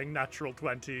satisfying natural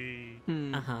 20.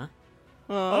 Uh-huh.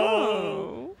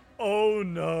 Oh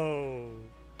no.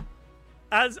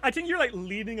 As I think you're like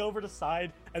leaning over the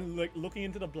side and like looking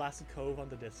into the Blasted Cove on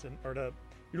the distance, you're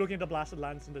looking at the Blasted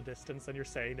Lands in the distance, and you're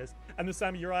saying this, and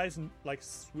Masami, your eyes like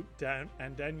swoop down,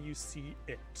 and then you see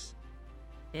it.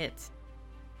 It.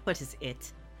 What is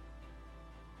it?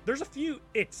 There's a few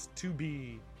its to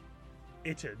be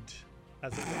itted,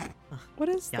 as it were. What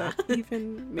does that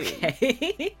even mean?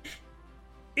 Okay.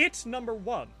 It number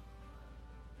 1.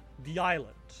 The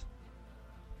island.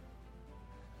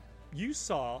 You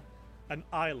saw an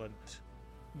island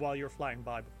while you were flying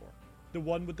by before. The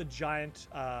one with the giant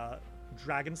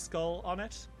dragon skull on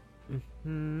it.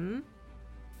 Mm-hmm.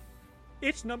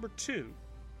 It number 2.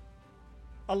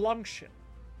 A longship.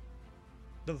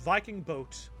 The Viking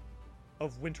boat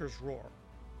of Winter's Roar.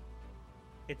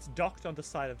 It's docked on the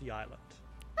side of the island.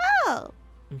 Oh!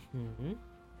 Mm-hmm.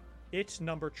 It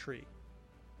number 3.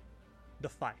 The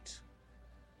fight.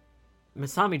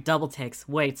 Masami double takes.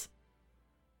 Wait.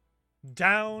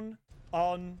 Down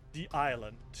on the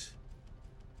island,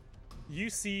 you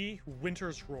see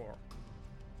Winter's Roar.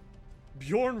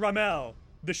 Bjorn Ramel,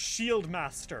 the Shield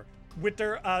Master, with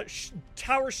their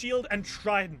tower shield and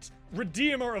trident,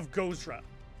 Redeemer of Gozra.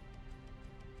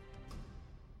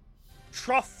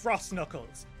 Trough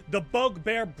Frostknuckles, the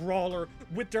Bugbear Brawler,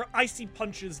 with their icy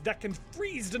punches that can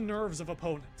freeze the nerves of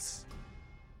opponents.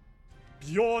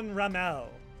 Bjorn Ramel,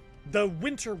 the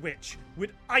Winter Witch,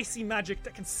 with icy magic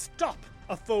that can stop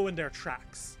a foe in their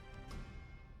tracks.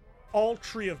 All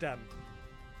 3 of them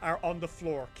are on the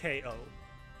floor KO.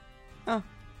 Oh.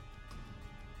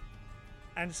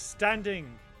 And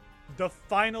standing, the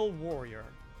final warrior,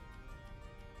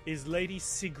 is Lady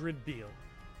Sigrid Beale.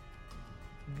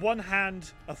 One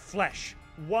hand of flesh,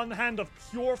 one hand of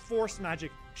pure force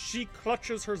magic. She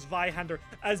clutches her Zweihander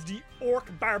as the orc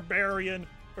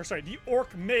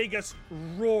magus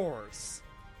roars.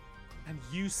 And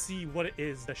you see what it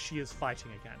is that she is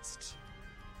fighting against.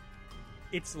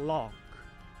 It's long.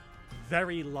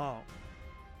 Very long.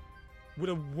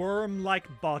 With a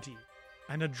worm-like body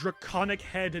and a draconic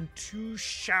head and 2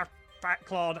 sharp,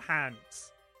 fat-clawed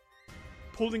hands.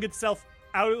 Pulling itself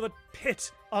out of a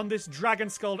pit on this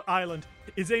dragon-skulled island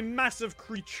is a massive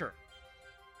creature.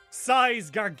 Size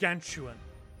gargantuan.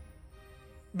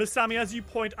 Masami, as you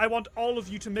point, I want all of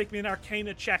you to make me an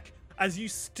Arcana check as you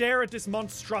stare at this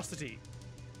monstrosity.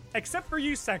 Except for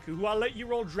you, Senku, who I'll let you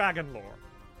roll Dragon Lore.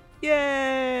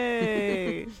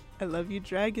 Yay! I love you,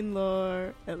 Dragon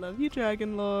Lore. I love you,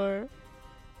 Dragon Lore.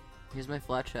 Here's my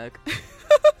flat check.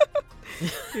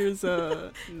 Here's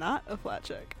not a flat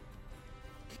check.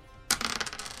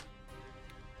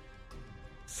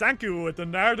 Senku with the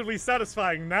narratively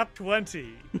satisfying nat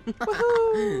 20.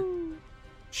 Woohoo!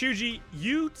 Shuji,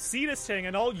 you see this thing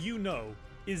and all you know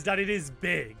is that it is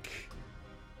big.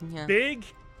 Yeah. Big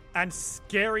and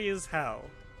scary as hell.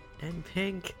 And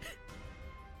pink.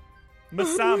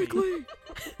 Masami,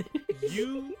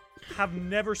 you have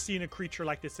never seen a creature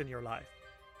like this in your life.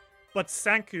 But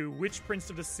Sanku, Witch Prince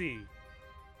of the Sea,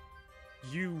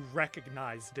 you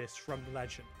recognize this from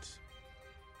legend.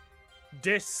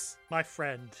 This, my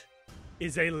friend,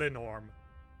 is a Linorm.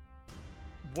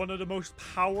 One of the most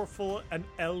powerful and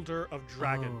elder of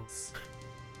dragons.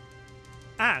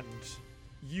 And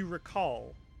you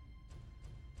recall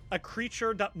a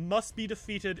creature that must be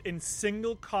defeated in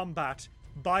single combat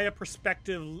by a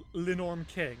prospective Linorm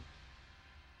king.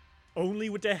 Only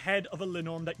with the head of a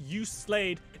Linorm that you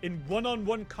slayed in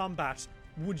one-on-one combat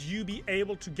would you be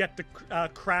able to get the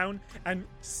crown and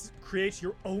create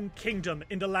your own kingdom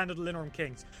in the land of the Linorm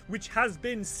Kings, which has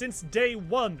been since day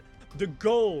one the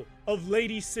goal of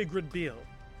Lady Sigrid Beale.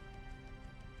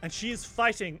 And she is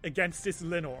fighting against this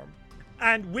Linorm.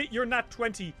 And with your nat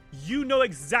 20, you know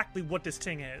exactly what this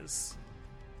thing is.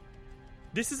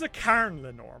 This is a Cairn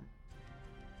Linorm.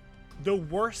 The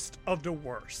worst of the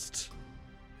worst.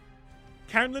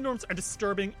 Cairn Linorms are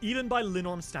disturbing even by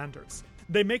Linorm standards.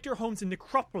 They make their homes in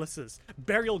necropolises,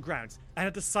 burial grounds, and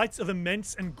at the sites of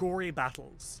immense and gory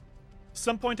battles.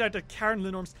 Some point out that Cairn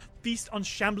Linorms feast on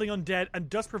shambling undead and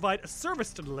thus provide a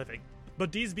service to the living.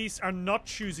 But these beasts are not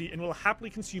choosy and will happily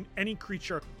consume any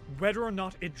creature, whether or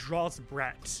not it draws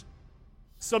breath.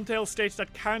 Some tales state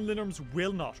that Cairn Linorms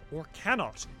will not, or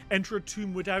cannot, enter a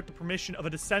tomb without the permission of a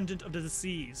descendant of the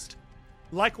deceased.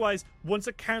 Likewise, once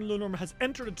a Cairn Linorm has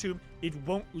entered a tomb, it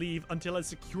won't leave until it has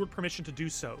secured permission to do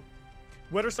so.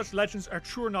 Whether such legends are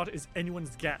true or not is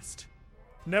anyone's guess.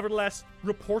 Nevertheless,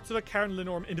 reports of a Cairn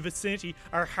Linorm in the vicinity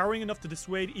are harrowing enough to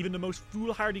dissuade even the most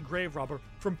foolhardy grave robber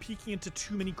from peeking into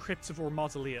too many crypts or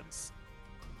mausoleums.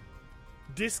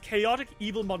 This chaotic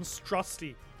evil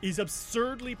monstrosity is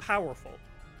absurdly powerful,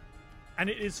 and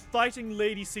it is fighting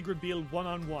Lady Sigrid Beale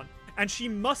one-on-one, and she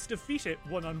must defeat it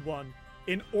one-on-one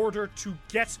in order to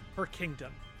get her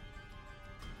kingdom.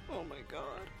 Oh my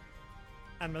god.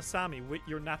 And Masami, with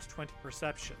your nat 20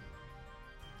 perception,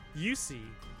 you see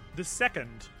the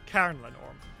second Cairn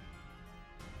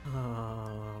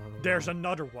Linorm. There's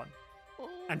another one,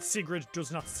 and Sigrid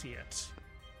does not see it.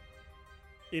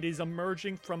 It is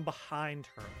emerging from behind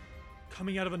her,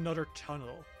 coming out of another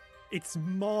tunnel. Its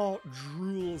maw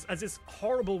drools as this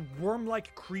horrible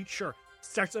worm-like creature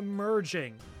starts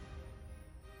emerging.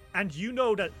 And you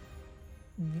know that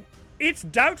it's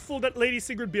doubtful that Lady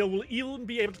Sigrid Beale will even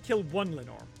be able to kill one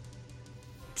Linorm.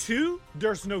 2,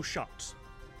 there's no shot.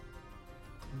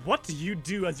 What do you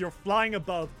do as you're flying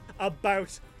above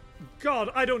about, God,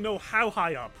 I don't know how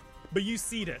high up, but you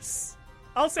see this?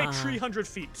 I'll say 300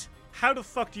 feet. How the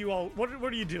fuck do you all, what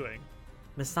are you doing?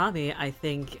 Masami, I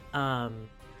think,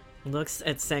 looks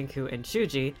at Senku and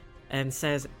Shuji and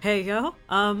says, "Hey, yo,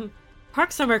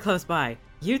 park somewhere close by.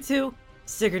 You two,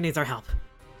 Sigrid needs our help."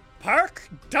 Park?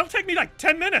 That'll take me like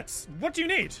 10 minutes. What do you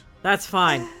need? That's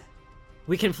fine.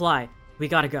 We can fly. We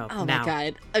gotta go. Oh now. my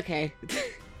god. Okay.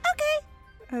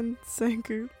 And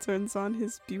Senku turns on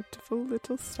his beautiful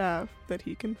little staff that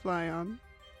he can fly on.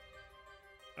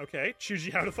 Okay,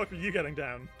 Chuji, how the fuck are you getting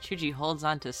down? Chuji holds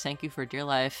on to Senku for dear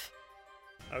life.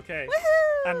 Okay.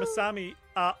 Woohoo! And Masami,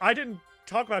 I didn't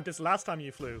talk about this last time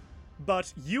you flew,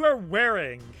 but you are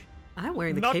wearing... I'm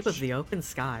wearing the cape of the open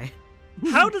sky.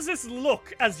 How does this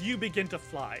look as you begin to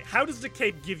fly? How does the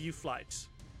cape give you flight?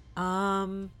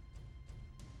 I'm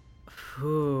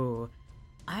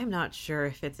not sure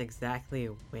if it's exactly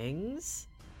wings,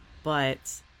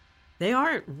 but they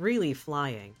aren't really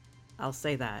flying. I'll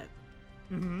say that.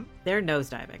 Mm-hmm. They're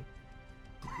nosediving.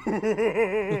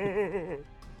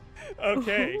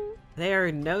 Okay. They are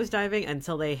nosediving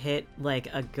until they hit like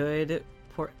a good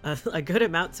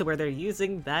amount to where they're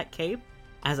using that cape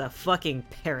as a fucking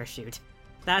parachute.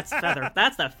 That's feather.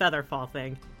 That's the feather fall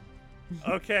thing.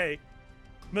 Okay.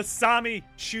 Masami,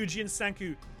 Shuji, and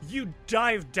Senku, you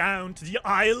dive down to the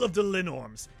Isle of the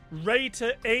Linorms, ready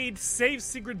to save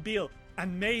Sigrid Beale,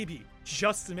 and maybe,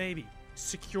 just maybe,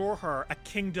 secure her a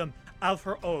kingdom of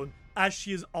her own, as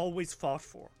she has always fought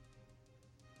for.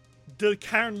 The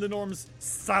Cairn Linorms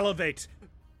salivate,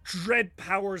 dread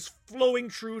powers flowing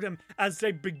through them as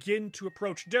they begin to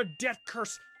approach, their death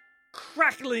curse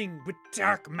crackling with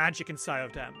dark magic inside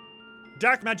of them.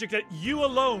 Dark magic that you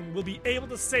alone will be able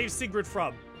to save Sigrid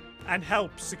from and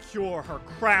help secure her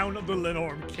crown of the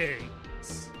Linorm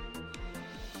Kings.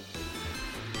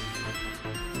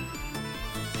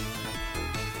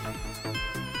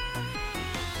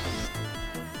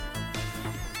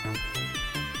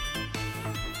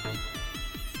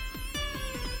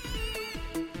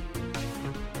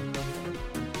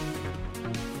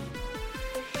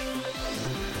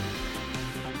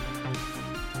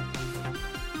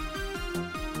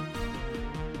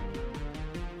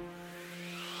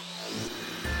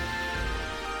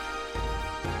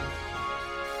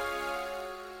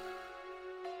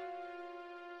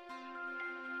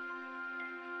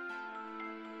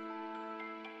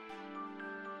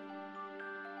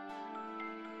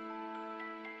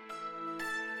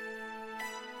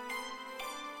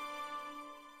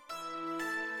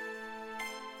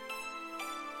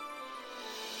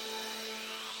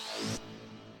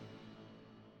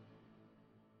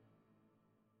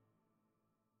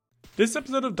 This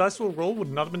episode of Dice Will Roll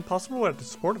would not have been possible without the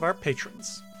support of our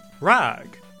patrons.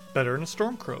 Rag, Better Than a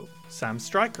Stormcrow, Sam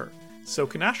Stryker,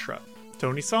 Soken Ashra,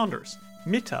 Tony Saunders,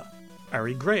 Mita,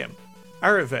 Ari Graham,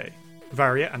 Arave,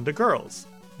 Varia and the Girls,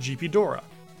 GP Dora,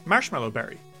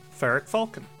 Marshmallowberry, Ferric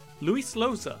Falcon, Luis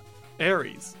Loza,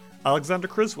 Aries, Alexander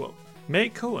Criswell, May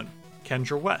Cohen,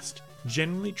 Kendra West,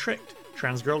 Genuinely Tricked,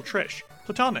 Transgirl Trish,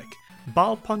 Platonic,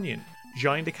 Bal Punyan,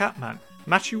 Giant the Catman,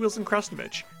 Matthew Wilson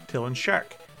Krasnovich, Tillen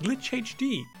Shark, Glitch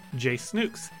HD, Jay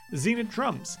Snooks, Zenith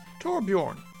Drums,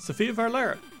 Torbjorn, Sophia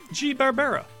Varlera, G.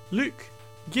 Barbera, Luke,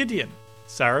 Gideon,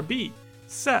 Sarah B,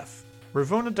 Seth,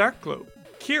 Ravona Darkglow,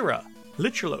 Kira,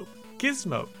 Literalo,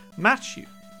 Gizmo, Matthew,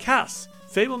 Cass,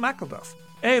 Fable McElduff,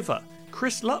 Eva,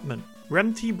 Chris Lutman,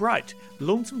 Rem T. Bright,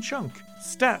 Lonesome Chunk,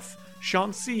 Steph,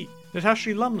 Sean C,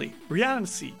 Natasha Lumley, Rhiannon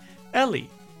C, Ellie,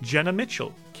 Jenna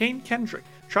Mitchell, Kane Kendrick,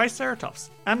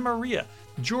 Triceratops, Anne Maria,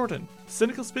 Jordan,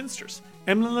 Cynical Spinsters,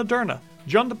 Emily Laderna,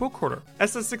 John the Book Hoarder,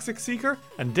 SS66 Seeker,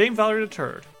 and Dame Valerie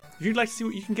III. If you'd like to see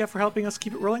what you can get for helping us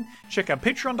keep it rolling, check out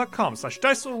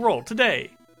patreon.com/DiceWillRoll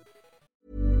today.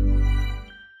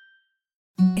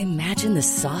 Imagine the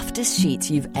softest sheets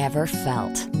you've ever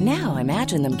felt. Now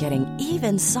imagine them getting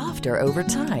even softer over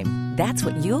time. That's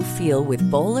what you'll feel with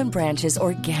Boll & Branch's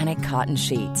organic cotton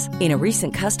sheets. In a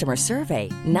recent customer survey,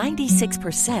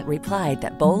 96% replied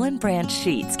that Boll & Branch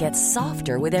sheets get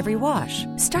softer with every wash.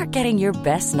 Start getting your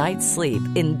best night's sleep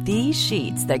in these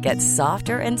sheets that get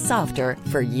softer and softer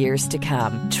for years to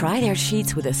come. Try their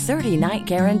sheets with a 30-night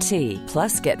guarantee.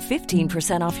 Plus, get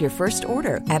 15% off your first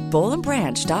order at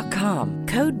bollandbranch.com.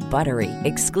 Code BUTTERY.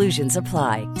 Exclusions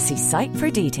apply. See site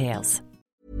for details.